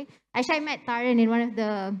UK. Actually, I met Tharun in one of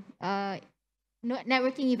the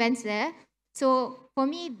networking events there. So for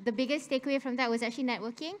me, the biggest takeaway from that was actually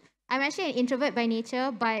networking. I'm actually an introvert by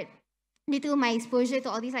nature, but due to my exposure to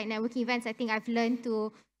all these like networking events, I think I've learned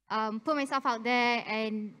to put myself out there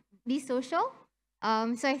and be social.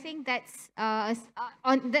 So I think that's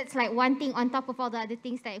that's like one thing on top of all the other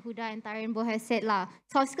things that Huda and Tharun both have said lah.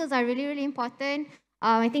 Soft skills are really, really important.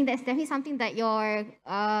 I think that's definitely something that your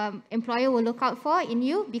employer will look out for in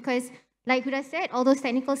you, because like Huda said, all those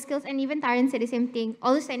technical skills, and even Tharun said the same thing,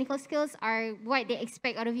 all those technical skills are what they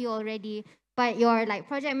expect out of you already. But your like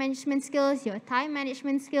project management skills, your time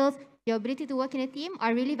management skills, your ability to work in a team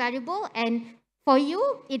are really valuable. And for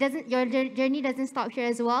you, your journey doesn't stop here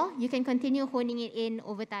as well. You can continue honing it in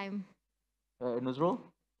over time. Nuzul?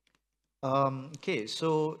 Okay,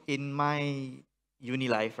 so in my uni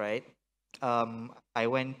life, right, I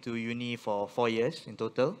went to uni for 4 years in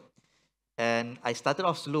total, and I started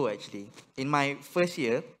off slow actually. In my first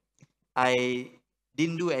year, I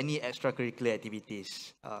didn't do any extracurricular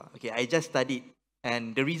activities. Okay, I just studied,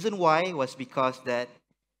 and the reason why was because that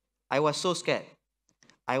I was so scared.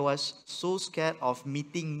 I was so scared of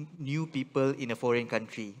meeting new people in a foreign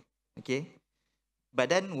country. Okay, but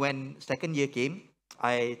then when second year came,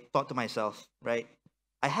 I thought to myself, right,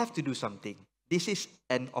 I have to do something. This is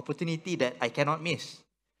an opportunity that I cannot miss.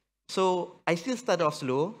 So I still started off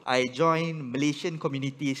slow. I joined Malaysian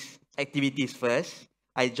communities activities first.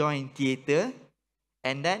 I joined theatre,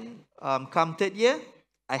 and then come third year,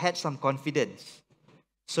 I had some confidence.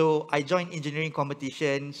 So I joined engineering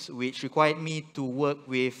competitions, which required me to work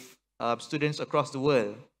with students across the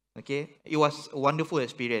world. Okay, it was a wonderful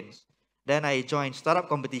experience. Then I joined startup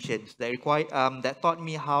competitions that taught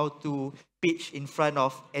me how to pitch in front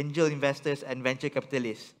of angel investors and venture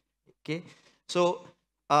capitalists. Okay, so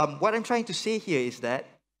what I'm trying to say here is that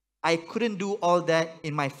I couldn't do all that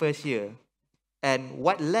in my first year. And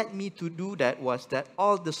what led me to do that was that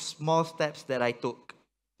all the small steps that I took.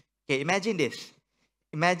 Okay, imagine this.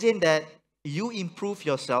 Imagine that you improve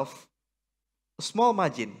yourself a small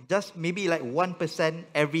margin, just maybe like 1%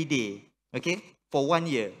 every day, okay, for 1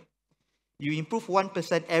 year. You improve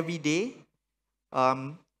 1% every day,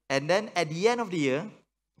 and then at the end of the year,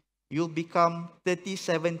 you'll become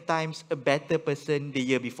 37 times a better person the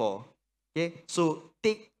year before. Okay, so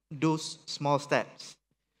take those small steps.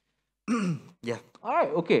 Yeah. All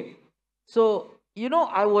right, okay. So,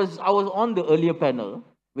 I was on the earlier panel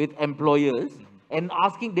with employers and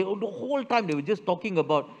asking, the whole time they were just talking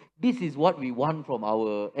about, this is what we want from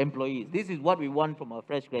our employees. This is what we want from our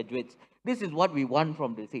fresh graduates. This is what we want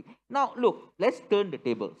from the thing. Now, look, let's turn the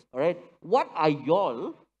tables, all right? What are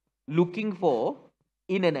y'all looking for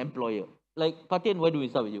in an employer? Like, Fateen, where do we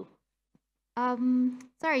start with you?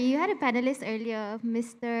 Sorry, you had a panelist earlier,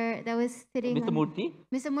 that was sitting Mr. Murthy?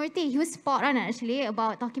 Mr. Murthy, he was spot on actually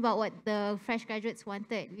about talking about what the fresh graduates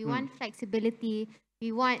wanted. We want flexibility,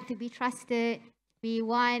 we want to be trusted, we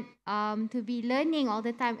want to be learning all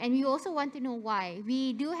the time, and we also want to know why.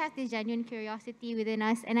 We do have this genuine curiosity within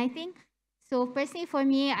us, and I think, so personally for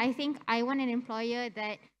me, I think I want an employer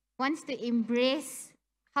that wants to embrace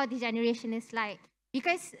how the generation is like.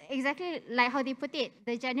 Because exactly like how they put it,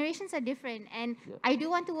 the generations are different, and I do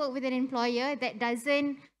want to work with an employer that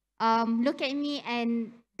doesn't look at me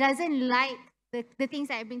and doesn't like the things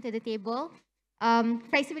that I bring to the table.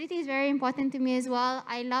 Flexibility is very important to me as well.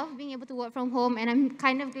 I love being able to work from home, and I'm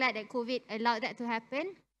kind of glad that COVID allowed that to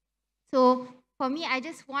happen. So for me, I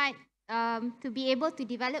just want to be able to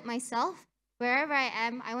develop myself wherever I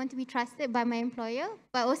am. I want to be trusted by my employer,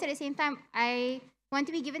 but also at the same time, I want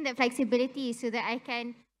to be given that flexibility so that I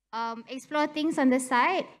can explore things on the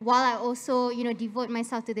side while I also, devote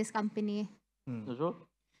myself to this company.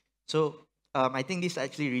 So I think this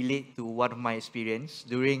actually relates to one of my experience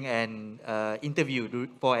during an interview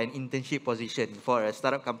for an internship position for a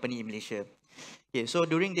startup company in Malaysia. Okay, so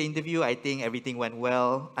during the interview, I think everything went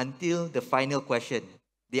well until the final question.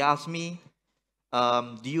 They asked me,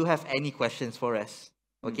 do you have any questions for us?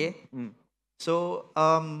 Okay. So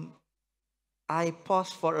I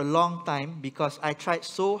paused for a long time because I tried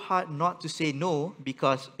so hard not to say no,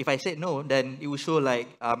 because if I said no, then it would show like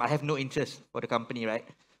I have no interest for the company, right?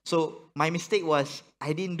 So my mistake was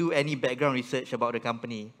I didn't do any background research about the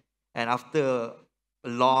company. And after a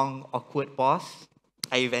long, awkward pause,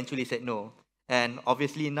 I eventually said no. And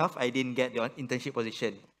obviously enough, I didn't get the internship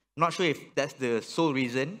position. I'm not sure if that's the sole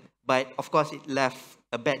reason, but of course it left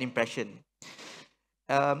a bad impression.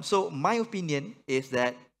 So my opinion is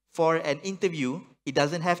that for an interview, it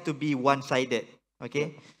doesn't have to be one-sided,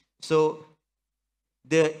 okay? So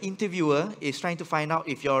the interviewer is trying to find out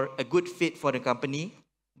if you're a good fit for the company,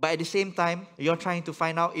 but at the same time, you're trying to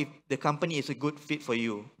find out if the company is a good fit for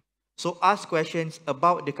you. So ask questions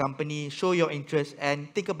about the company, show your interest,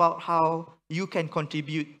 and think about how you can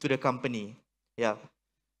contribute to the company. Yeah.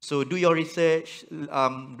 So do your research,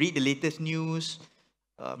 read the latest news,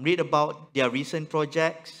 read about their recent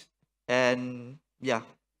projects, and yeah,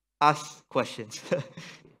 ask questions.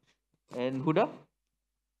 And Huda?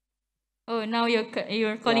 Oh, now you're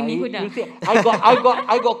calling me Huda. You see,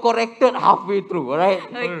 I got corrected halfway through, all right?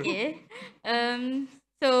 Okay.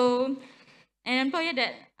 So an employer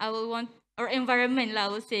that I will want, or environment I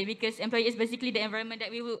will say, because employer is basically the environment that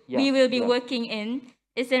we will be working in.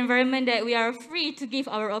 It's an environment that we are free to give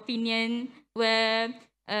our opinion, where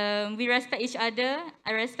We respect each other.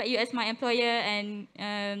 I respect you as my employer, and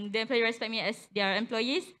the employer respect me as their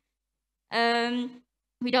employees.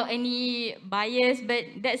 Without any bias, but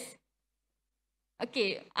that's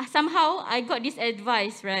okay. Somehow I got this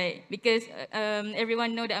advice, right? Because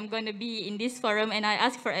everyone know that I'm going to be in this forum, and I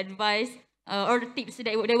ask for advice or the tips that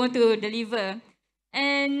they want to deliver.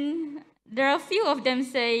 And there are a few of them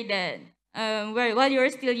say that while you're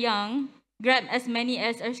still young, grab as many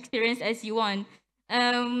as experience as you want.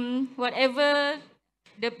 Whatever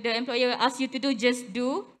the employer asks you to do, just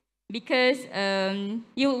do, because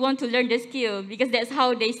you want to learn the skill, because that's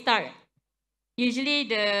how they start. Usually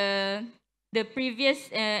the previous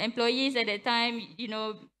employees at that time, you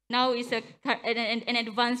know, now is an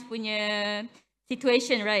advanced punya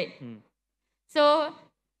situation, right? So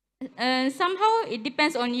somehow it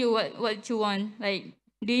depends on you what you want. Like,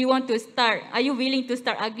 do you want to start? Are you willing to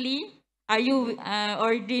start ugly? Are you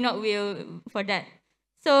or do you not will for that?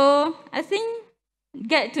 So I think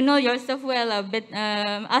get to know yourself well. But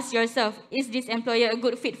ask yourself: is this employer a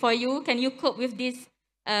good fit for you? Can you cope with this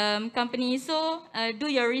company? So do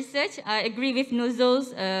your research. I agree with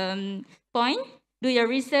Nuzul's point. Do your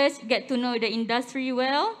research. Get to know the industry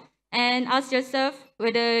well, and ask yourself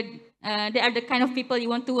whether they are the kind of people you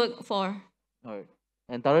want to work for. All right.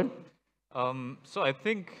 And Tharun? So I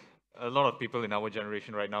think a lot of people in our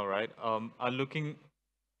generation right now, right, are looking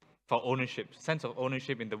for ownership, sense of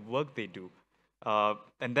ownership in the work they do.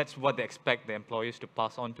 And that's what they expect the employers to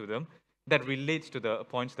pass on to them. That relates to the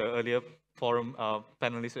points the earlier forum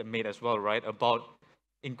panelists have made as well, right, about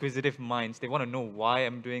inquisitive minds. They want to know why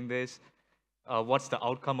I'm doing this, what's the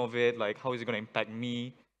outcome of it, like how is it going to impact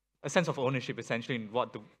me. A sense of ownership essentially in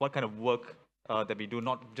what kind of work that we do,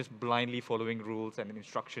 not just blindly following rules and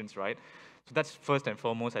instructions, right? So that's first and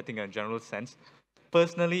foremost, I think, in a general sense.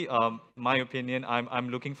 Personally, my opinion, I'm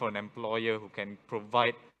looking for an employer who can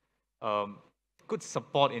provide good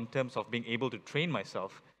support in terms of being able to train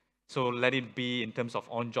myself. So let it be in terms of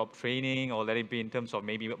on-job training, or let it be in terms of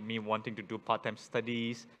maybe me wanting to do part-time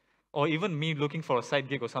studies, or even me looking for a side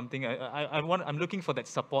gig or something. I'm looking for that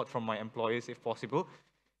support from my employers if possible,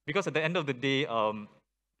 because at the end of the day,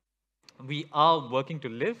 we are working to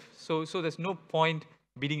live. So there's no point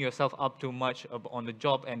beating yourself up too much on the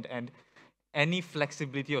job, and any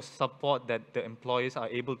flexibility or support that the employers are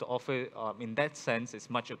able to offer in that sense is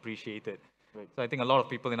much appreciated. Right. So I think a lot of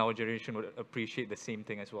people in our generation would appreciate the same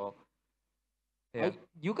thing as well. Yeah.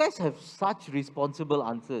 You guys have such responsible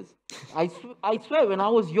answers. I swear, when I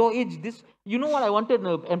was your age, you know what I wanted in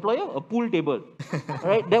an employer? A pool table.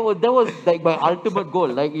 Right? That was like my ultimate goal.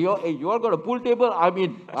 Like, you all got a pool table, I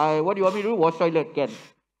mean, what do you want me to do? Wash toilet, can.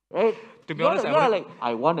 Right? To be honest,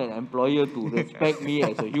 I want an employer to respect me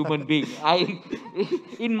as a human being.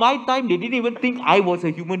 In my time, they didn't even think I was a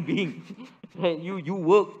human being. You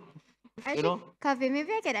work. Actually, You know? Kaveh,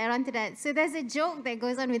 maybe I can add on to that. So there's a joke that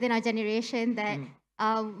goes on within our generation that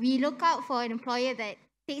we look out for an employer that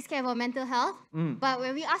takes care of our mental health. But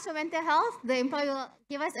when we ask for mental health, the employer will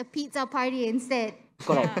give us a pizza party instead.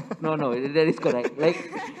 Correct. No, that is correct. Like,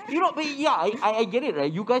 but yeah, I get it,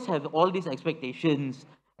 right? You guys have all these expectations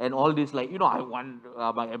and all this, like, I want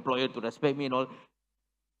my employer to respect me and all.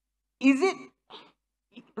 Is it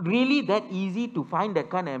really that easy to find that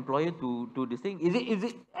kind of employer to this thing? Is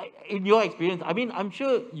it in your experience? I mean, I'm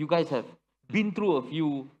sure you guys have been through a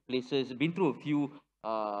few places, been through a few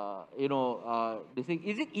this thing.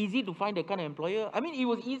 Is it easy to find that kind of employer? I mean, it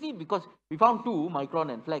was easy because we found two,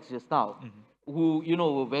 Micron and Flex, just now, who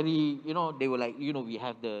were very, they were like, we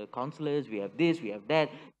have the counselors, we have this, we have that.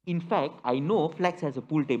 In fact, I know Flex has a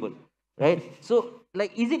pool table, right? So,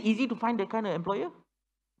 like, is it easy to find that kind of employer?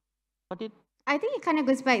 Fateen? I think it kind of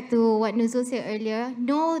goes back to what Nuzul said earlier.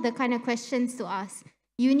 Know the kind of questions to ask.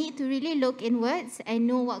 You need to really look inwards and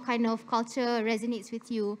know what kind of culture resonates with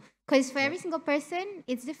you. Because for every single person,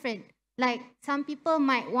 it's different. Like, some people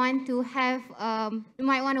might want to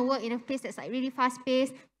work in a place that's like really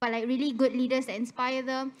fast-paced, but like really good leaders that inspire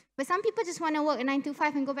them. But some people just want to work a 9 to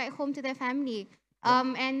 5 and go back home to their family.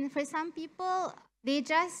 And for some people, they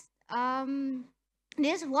just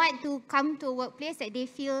want to come to a workplace that they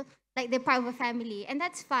feel like they're part of a family, and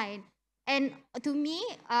that's fine. And to me,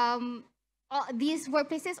 these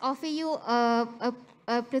workplaces offer you a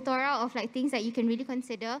plethora of like things that you can really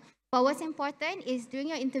consider. But what's important is during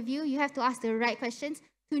your interview, you have to ask the right questions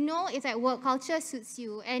to know if that work culture suits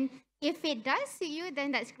you. And if it does suit you,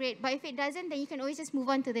 then that's great. But if it doesn't, then you can always just move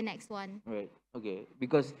on to the next one. Right. Okay.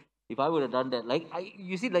 Because if I would have done that, like,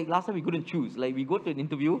 you see, like last time we couldn't choose. Like, we go to an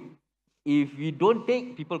interview, if we don't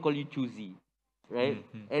take, people call you choosy, right?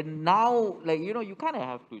 And now, like, you kind of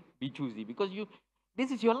have to be choosy because this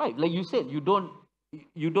is your life. Like you said, you don't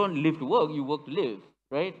you don't live to work, you work to live,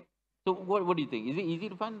 right? So what do you think? Is it easy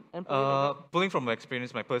to find employer like that? Pulling from my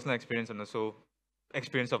experience, my personal experience, and also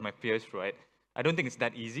experience of my peers, right? I don't think it's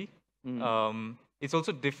that easy. It's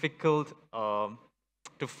also difficult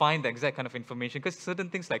to find the exact kind of information because certain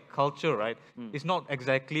things like culture, right? It's not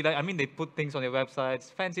exactly like, I mean, they put things on their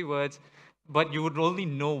websites, fancy words, but you would only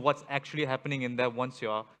know what's actually happening in there once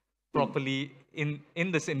you're properly in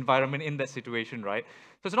this environment, in that situation, right?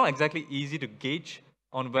 So it's not exactly easy to gauge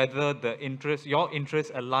on whether your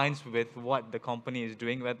interest aligns with what the company is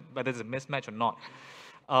doing, whether there's a mismatch or not.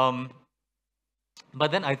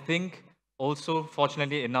 But then I think also,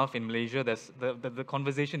 fortunately enough, in Malaysia, there's the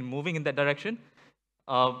conversation moving in that direction.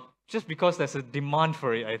 Just because there's a demand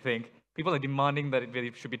for it, I think. People are demanding that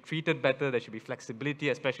it should be treated better, there should be flexibility,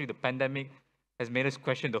 especially the pandemic has made us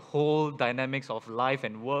question the whole dynamics of life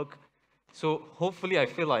and work. So hopefully I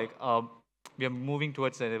feel like we are moving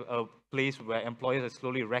towards a place where employers are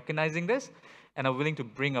slowly recognizing this and are willing to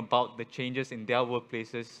bring about the changes in their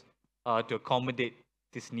workplaces to accommodate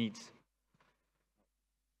these needs.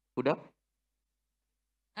 Huda?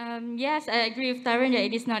 Yes, I agree with Tharun that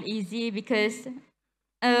it is not easy because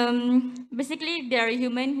basically they are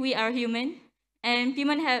human, we are human, and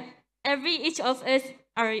each of us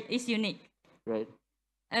is unique. Right.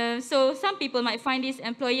 So some people might find this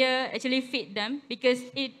employer actually fit them because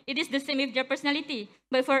it is the same with their personality.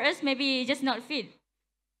 But for us, maybe just not fit.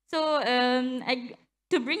 So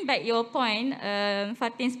to bring back your point,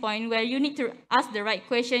 Fateen's point, where you need to ask the right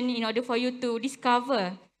question in order for you to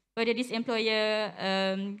discover whether this employer,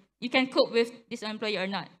 you can cope with this employer or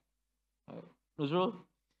not. Nuzul,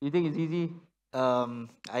 you think it's easy?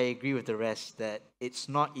 I agree with the rest that it's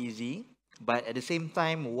not easy, but at the same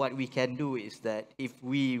time, what we can do is that if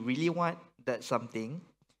we really want that something,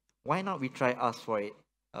 why not we try ask for it?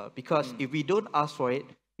 Because if we don't ask for it,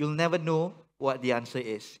 you'll never know what the answer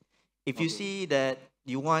is. If you see that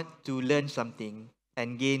you want to learn something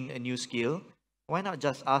and gain a new skill, why not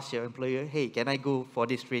just ask your employer, hey, can I go for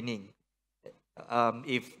this training?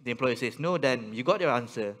 If the employer says no, then you got your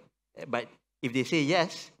answer. But if they say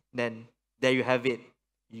yes, then there you have it.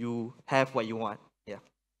 You have what you want. Yeah.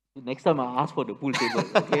 Next time I ask for the pool table.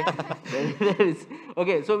 Okay. That is,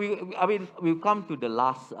 okay. So we've come to the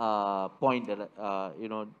last point that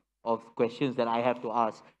of questions that I have to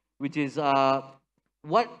ask, which is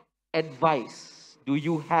what advice do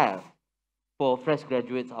you have for fresh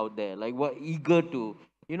graduates out there, like what eager to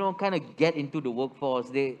kind of get into the workforce?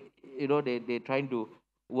 They're trying to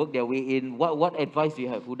work their way in. What advice do you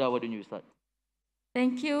have? Huda, why don't you start?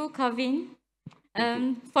 Thank you, Kavin.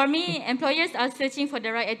 For me, employers are searching for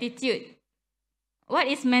the right attitude. What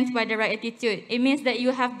is meant by the right attitude? It means that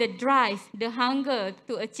you have the drive, the hunger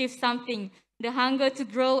to achieve something, the hunger to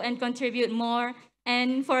grow and contribute more,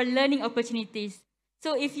 and for learning opportunities.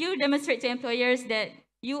 So if you demonstrate to employers that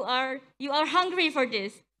you are hungry for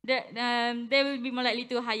this, they will be more likely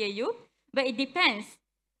to hire you. But it depends,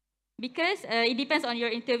 because it depends on your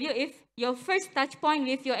interview. If your first touch point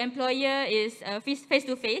with your employer is face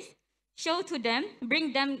to face, show to them,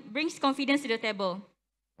 brings confidence to the table.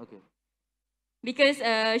 Okay. Because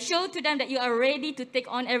show to them that you are ready to take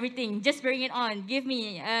on everything. Just bring it on. Give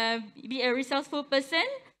me, be a resourceful person.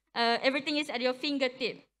 Everything is at your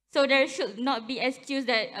fingertip. So there should not be excuse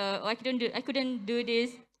that I couldn't do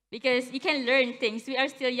this, because you can learn things. We are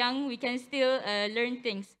still young. We can still learn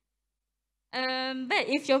things. But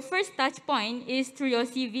if your first touch point is through your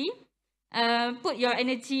CV, put your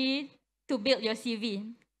energy to build your CV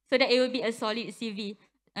so that it will be a solid CV.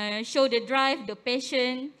 Show the drive, the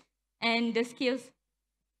passion, and the skills.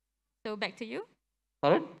 So back to you.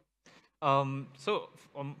 Tharun? So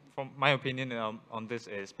from my opinion on this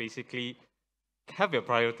is basically have your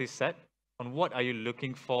priorities set on what are you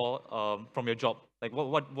looking for from your job. Like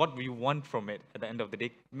what do you want from it at the end of the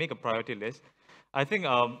day? Make a priority list. I think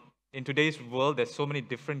in today's world, there's so many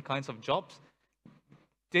different kinds of jobs.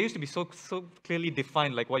 They used to be so clearly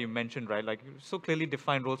defined, like what you mentioned, right? Like so clearly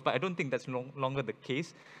defined roles, but I don't think that's no longer the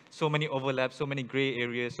case. So many overlaps, so many gray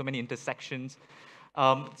areas, so many intersections.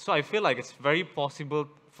 So I feel like it's very possible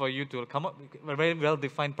for you to come up with a very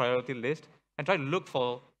well-defined priority list and try to look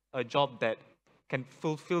for a job that can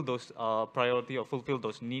fulfill those priority or fulfill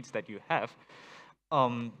those needs that you have.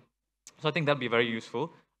 So I think that'd be very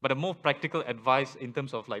useful. But a more practical advice in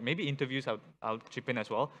terms of like maybe interviews, I'll chip in as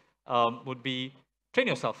well, would be train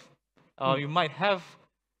yourself. You might have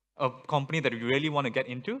a company that you really want to get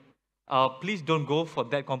into. Please don't go for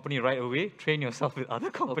that company right away. Train yourself with other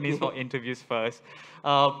companies for interviews first.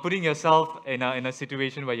 Putting yourself in a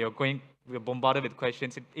situation where you're bombarded with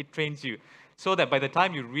questions, it trains you. so that by the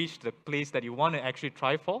time you reach the place that you want to actually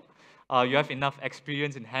try for, you have enough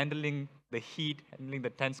experience in handling the heat, handling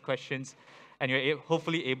the tense questions, and you're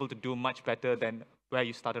hopefully able to do much better than where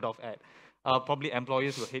you started off at. Probably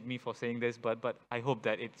employers will hate me for saying this, but I hope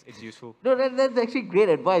that it's useful. No, that's actually great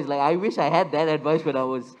advice. Like, I wish I had that advice when I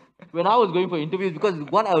was going for interviews, because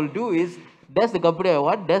what I will do is, that's the company I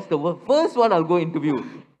want, that's the first one I'll go interview.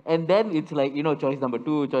 And then it's like, choice number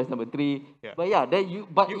 2, choice number 3. Yeah. But yeah, then you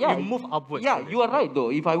move upwards. Yeah, from this, you are right though.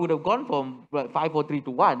 If I would have gone from 5, 4, 3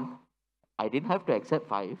 to 1, I didn't have to accept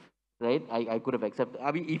 5, right? I could have accepted.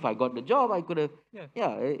 I mean, if I got the job, I could have.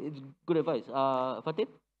 Yeah, it's good advice. Fateen?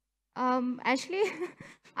 Actually,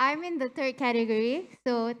 I'm in the third category.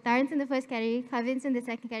 So Taryn's in the first category, Kevin's in the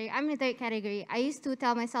second category. I'm in the third category. I used to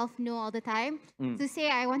tell myself no all the time. To say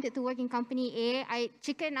I wanted to work in company A, I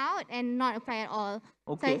chicken out and not apply at all.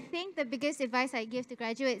 Okay. So I think the biggest advice I give to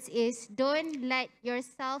graduates is don't let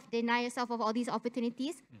yourself deny yourself of all these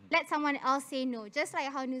opportunities. Let someone else say no. Just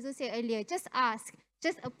like how Nuzul said earlier, just ask,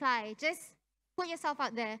 just apply, just put yourself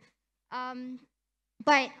out there.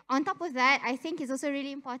 But on top of that, I think it's also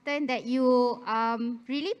really important that you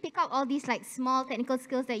really pick up all these like small technical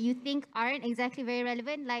skills that you think aren't exactly very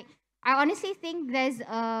relevant. Like, I honestly think there's,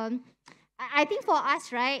 I think for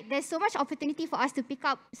us, right, there's so much opportunity for us to pick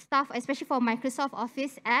up stuff, especially for Microsoft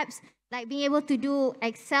Office apps, like being able to do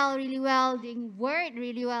Excel really well, doing Word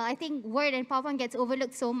really well. I think Word and PowerPoint gets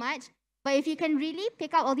overlooked so much. But if you can really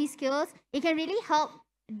pick up all these skills, it can really help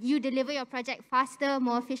you deliver your project faster,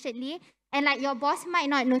 more efficiently. And like your boss might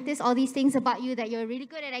not notice all these things about you, that you're really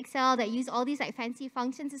good at Excel, that use all these like fancy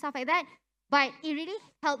functions and stuff like that. But it really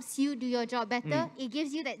helps you do your job better. It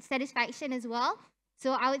gives you that satisfaction as well.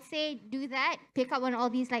 So I would say do that. Pick up on all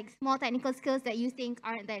these like small technical skills that you think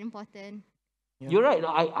aren't that important. You're right.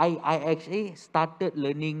 I actually started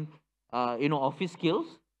learning, office skills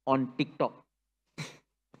on TikTok.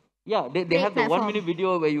 Yeah, they have the 1 minute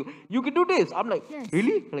video where you can do this. I'm like, Yes.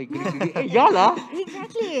 really? Like, really? Hey, yeah lah.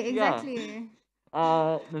 Exactly.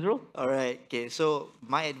 Nuzul? All right. Okay. So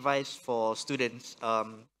my advice for students,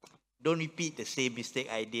 don't repeat the same mistake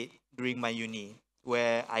I did during my uni,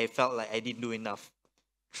 where I felt like I didn't do enough.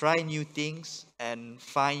 Try new things and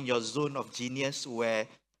find your zone of genius where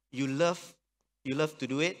you love to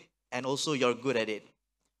do it, and also you're good at it.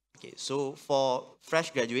 Okay. So for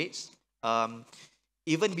fresh graduates,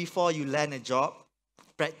 even before you land a job,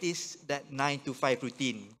 practice that 9 to 5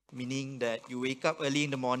 routine, meaning that you wake up early in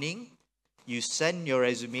the morning, you send your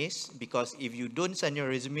resumes, because if you don't send your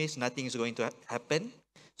resumes, nothing is going to happen.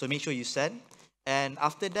 So make sure you send. And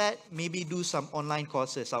after that, maybe do some online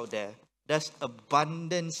courses out there. There's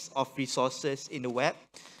abundance of resources in the web.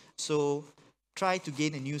 So try to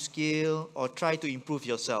gain a new skill or try to improve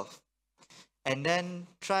yourself. And then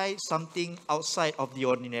try something outside of the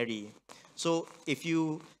ordinary. So if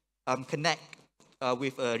you connect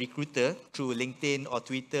with a recruiter through LinkedIn or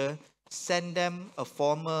Twitter, send them a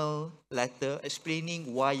formal letter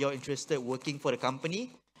explaining why you're interested working for the company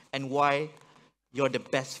and why you're the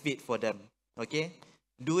best fit for them. Okay?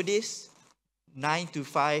 Do this 9 to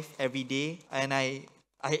 5 every day, and I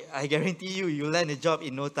guarantee you'll land a job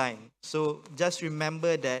in no time. So just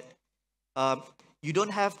remember that you don't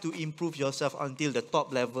have to improve yourself until the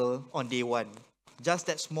top level on day one. Just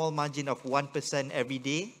that small margin of 1% every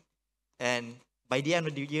day, and by the end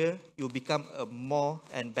of the year, you'll become a more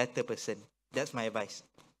and better person. That's my advice.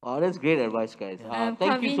 Oh, that's great advice, guys.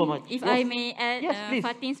 Thank you so much. If Yes. I may add, Yes, please.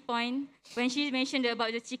 Fateen's point, when she mentioned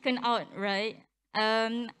about the chicken out, right?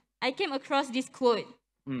 I came across this quote.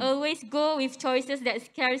 Always go with choices that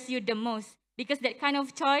scares you the most, because that kind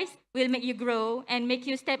of choice will make you grow and make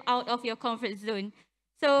you step out of your comfort zone.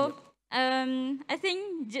 So I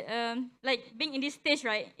think like being in this stage,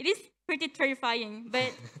 right? It is pretty terrifying,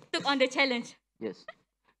 but took on the challenge. Yes.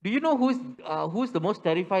 Do you know who's the most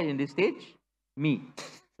terrified in this stage? Me,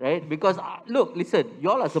 right? Because look, listen,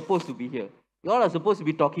 y'all are supposed to be here. Y'all are supposed to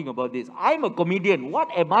be talking about this. I'm a comedian.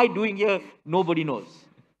 What am I doing here? Nobody knows.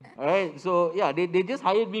 All right. So yeah, they just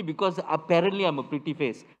hired me because apparently I'm a pretty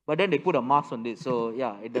face. But then they put a mask on this. So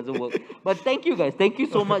yeah, it doesn't work. But thank you guys. Thank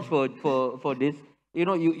you so much for this. You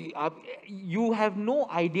know, you have no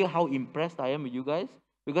idea how impressed I am with you guys,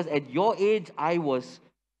 because at your age I was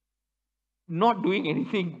not doing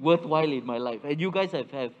anything worthwhile in my life, and you guys have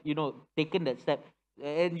taken that step,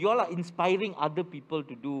 and you all are inspiring other people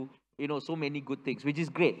to do so many good things, which is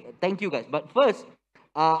great. Thank you guys. But first,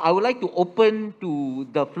 I would like to open to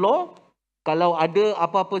the floor. Kalau ada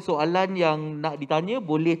apa-apa soalan yang nak ditanya,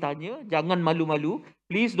 boleh tanya. Jangan malu-malu.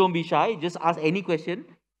 Please don't be shy. Just ask any question.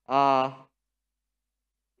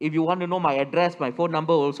 If you want to know my address, my phone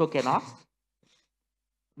number, also can ask.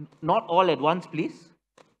 Not all at once, please.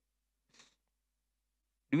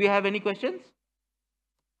 Do we have any questions?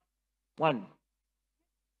 One.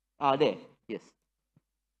 There. Yes.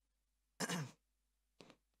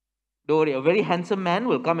 Don't worry, a very handsome man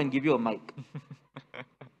will come and give you a mic.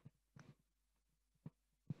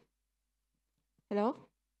 Hello.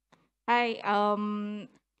 Hi.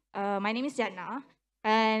 My name is Jana,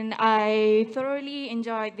 and I thoroughly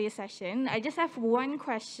enjoyed this session. I just have one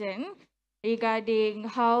question regarding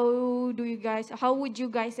how would you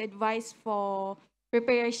guys advise for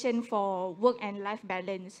preparation for work and life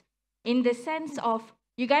balance, in the sense of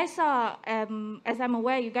you guys are, as I'm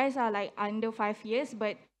aware, you guys are like under 5 years,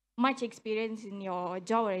 but much experience in your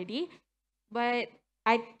job already. But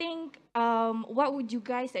I think, what would you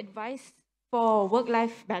guys advise for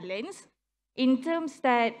work-life balance in terms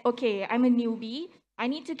that, okay, I'm a newbie, I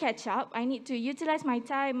need to catch up, I need to utilize my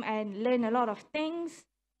time and learn a lot of things,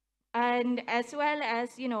 and as well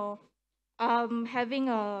as, you know, having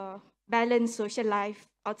a balanced social life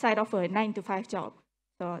outside of a 9 to 5 job.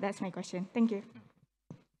 So that's my question. Thank you.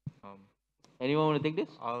 Anyone want to take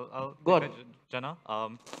this? I'll Go take on. that, Jana.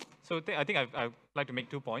 I think I'd like to make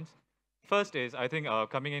 2 points. First is, I think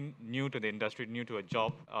coming in new to the industry, new to a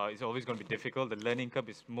job, is always going to be difficult. The learning curve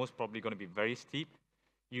is most probably going to be very steep.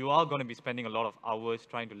 You are going to be spending a lot of hours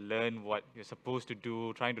trying to learn what you're supposed to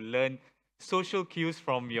do, trying to learn social cues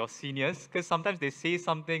from your seniors, because sometimes they say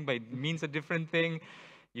something, but it means a different thing.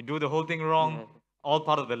 You do the whole thing wrong, Yeah. all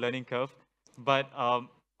part of the learning curve. But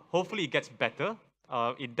hopefully it gets better.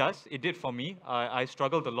 It does. It did for me. I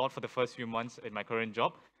struggled a lot for the first few months in my current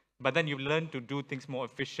job, but then you learn to do things more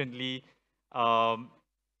efficiently.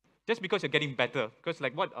 Just because you're getting better, because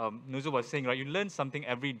like what Nuzul was saying, right? You learn something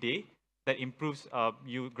every day that improves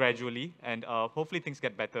you gradually, and hopefully things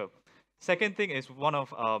get better. Second thing is one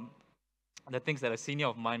of the things that a senior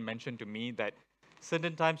of mine mentioned to me, that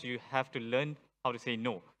certain times you have to learn how to say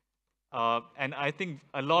no. And I think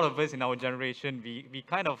a lot of us in our generation, we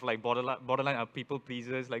kind of like borderline are people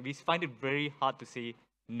pleasers. Like we find it very hard to say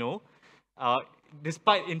no. In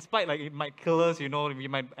spite, like it might kill us, you know, we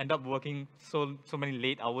might end up working so many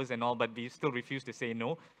late hours and all, but we still refuse to say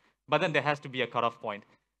no. But then there has to be a cutoff point.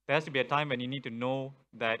 There has to be a time when you need to know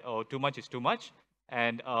that, oh, too much is too much.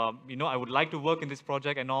 And, you know, I would like to work in this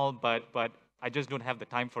project and all, but I just don't have the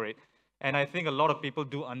time for it. And I think a lot of people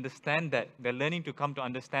do understand that. They're learning to come to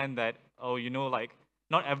understand that, oh, you know, like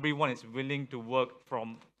not everyone is willing to work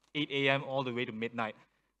from 8 a.m. all the way to midnight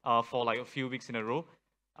for like a few weeks in a row.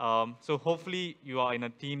 So hopefully you are in a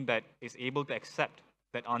team that is able to accept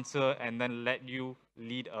that answer and then let you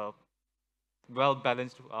lead a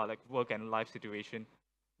well-balanced like work and life situation.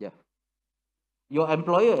 Yeah. Your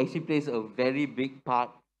employer actually plays a very big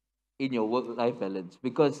part in your work-life balance,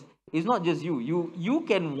 because it's not just you. You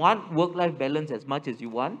can want work-life balance as much as you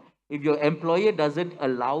want. If your employer doesn't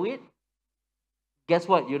allow it, guess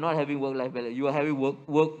what? You're not having work-life balance. You are having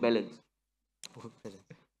work balance.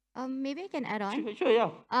 Maybe I can add on. Sure, yeah.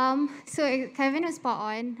 So Kevin was spot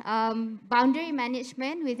on. Boundary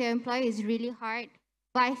management with your employer is really hard.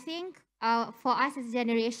 But I think for us as a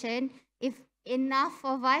generation, if enough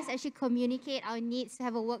of us actually communicate our needs to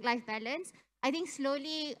have a work-life balance, I think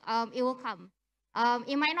slowly it will come.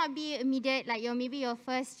 It might not be immediate, like maybe your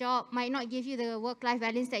first job might not give you the work-life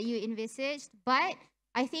balance that you envisaged, but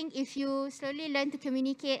I think if you slowly learn to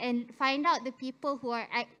communicate and find out the people who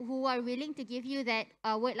are willing to give you that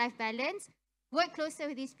work-life balance, work closer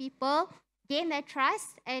with these people, gain their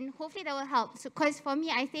trust, and hopefully that will help. So, because for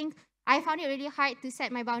me, I think I found it really hard to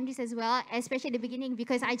set my boundaries as well, especially at the beginning,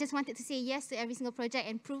 because I just wanted to say yes to every single project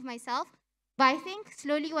and prove myself. But I think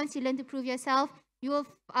slowly, once you learn to prove yourself, you will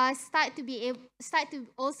start to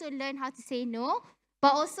also learn how to say no.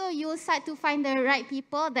 But also, you will start to find the right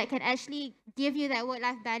people that can actually give you that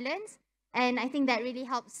work-life balance. And I think that really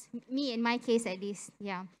helps me, in my case at least.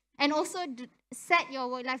 Yeah. And also set your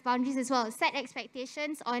work-life boundaries as well. Set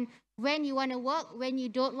expectations on when you want to work, when you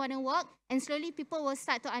don't want to work. And slowly people will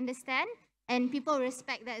start to understand and people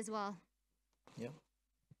respect that as well. Yeah.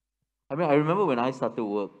 I mean, I remember when I started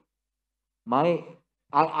work,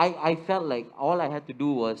 I felt like all I had to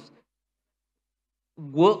do was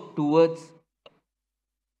work towards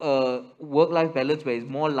work-life balance where it's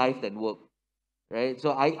more life than work, right?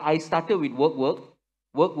 So I started with work,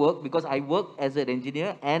 because I work as an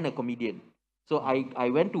engineer and a comedian. So I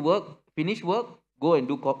went to work, finish work, go and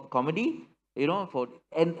do comedy, you know,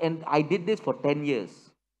 and I did this for 10 years,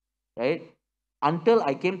 right? Until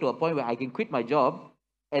I came to a point where I can quit my job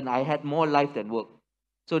and I had more life than work.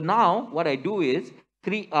 So now what I do is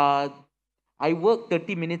I work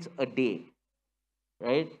 30 minutes a day,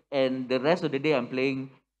 right? And the rest of the day I'm playing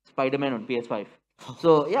Spider-Man on PS5.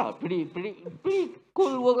 So yeah, pretty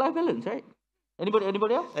cool work-life balance, right?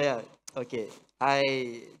 Anybody else? Yeah, okay.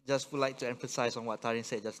 I just would like to emphasize on what Tarin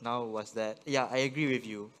said just now was that, yeah, I agree with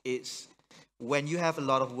you. It's when you have a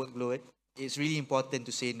lot of workload, it's really important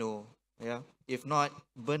to say no. Yeah. If not,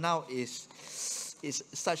 burnout is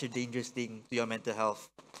such a dangerous thing to your mental health.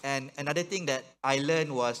 And another thing that I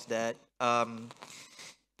learned was that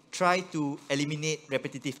try to eliminate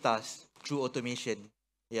repetitive tasks through automation.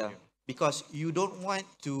 Yeah. Yeah. Because you don't want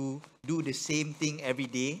to do the same thing every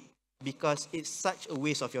day because it's such a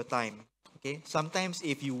waste of your time. Okay. Sometimes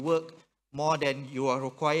if you work more than you are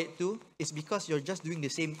required to, it's because you're just doing the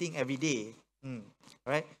same thing every day.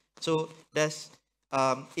 Right? So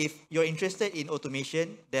if you're interested in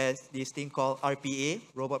automation, there's this thing called RPA,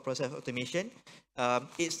 Robot Process Automation.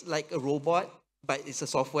 It's like a robot, but it's a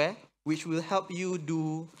software which will help you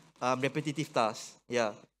do repetitive tasks.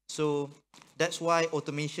 Yeah. So that's why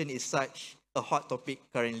automation is such a hot topic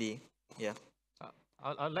currently. Yeah.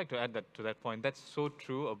 I'd like to add that to that point. That's so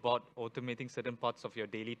true about automating certain parts of your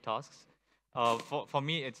daily tasks. For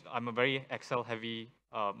me, I'm a very Excel heavy.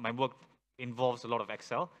 My work involves a lot of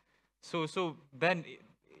Excel, so then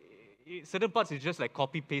certain parts is just like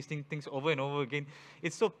copy pasting things over and over again.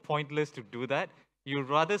 It's so pointless to do that. You'd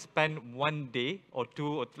rather spend one day or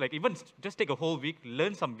two, or like even just take a whole week,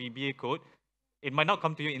 learn some VBA code. It might not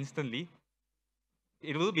come to you instantly.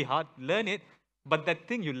 It will be hard. Learn it. But that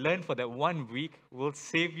thing you learn for that 1 week will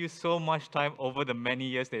save you so much time over the many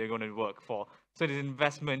years that you're going to work for. So it's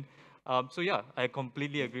investment. So yeah, I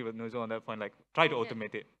completely agree with Nuzul on that point. Like, try to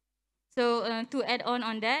automate it. So to add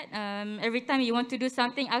on that, every time you want to do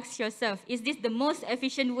something, ask yourself, is this the most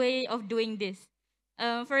efficient way of doing this?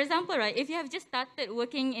 For example, right, if you have just started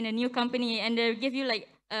working in a new company and they give you like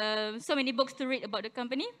so many books to read about the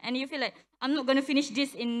company, and you feel like, I'm not going to finish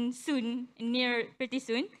this pretty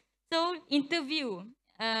soon. So interview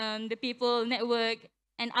the people, network,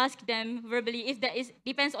 and ask them verbally if that is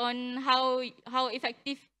depends on how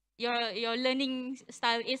effective your learning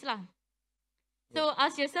style is lah. So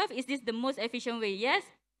ask yourself, is this the most efficient way? Yes.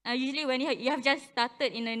 Usually when you have just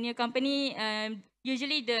started in a new company,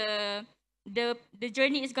 usually the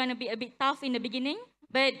journey is going to be a bit tough in the beginning,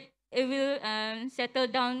 but it will settle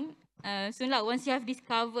down soon lah, once you have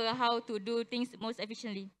discovered how to do things most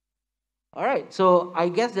efficiently. All right, so I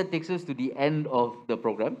guess that takes us to the end of the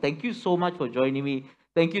program. Thank you so much for joining me.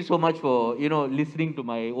 Thank you so much for listening to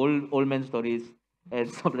my old man stories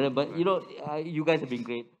and stuff like that. But you guys have been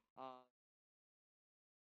great.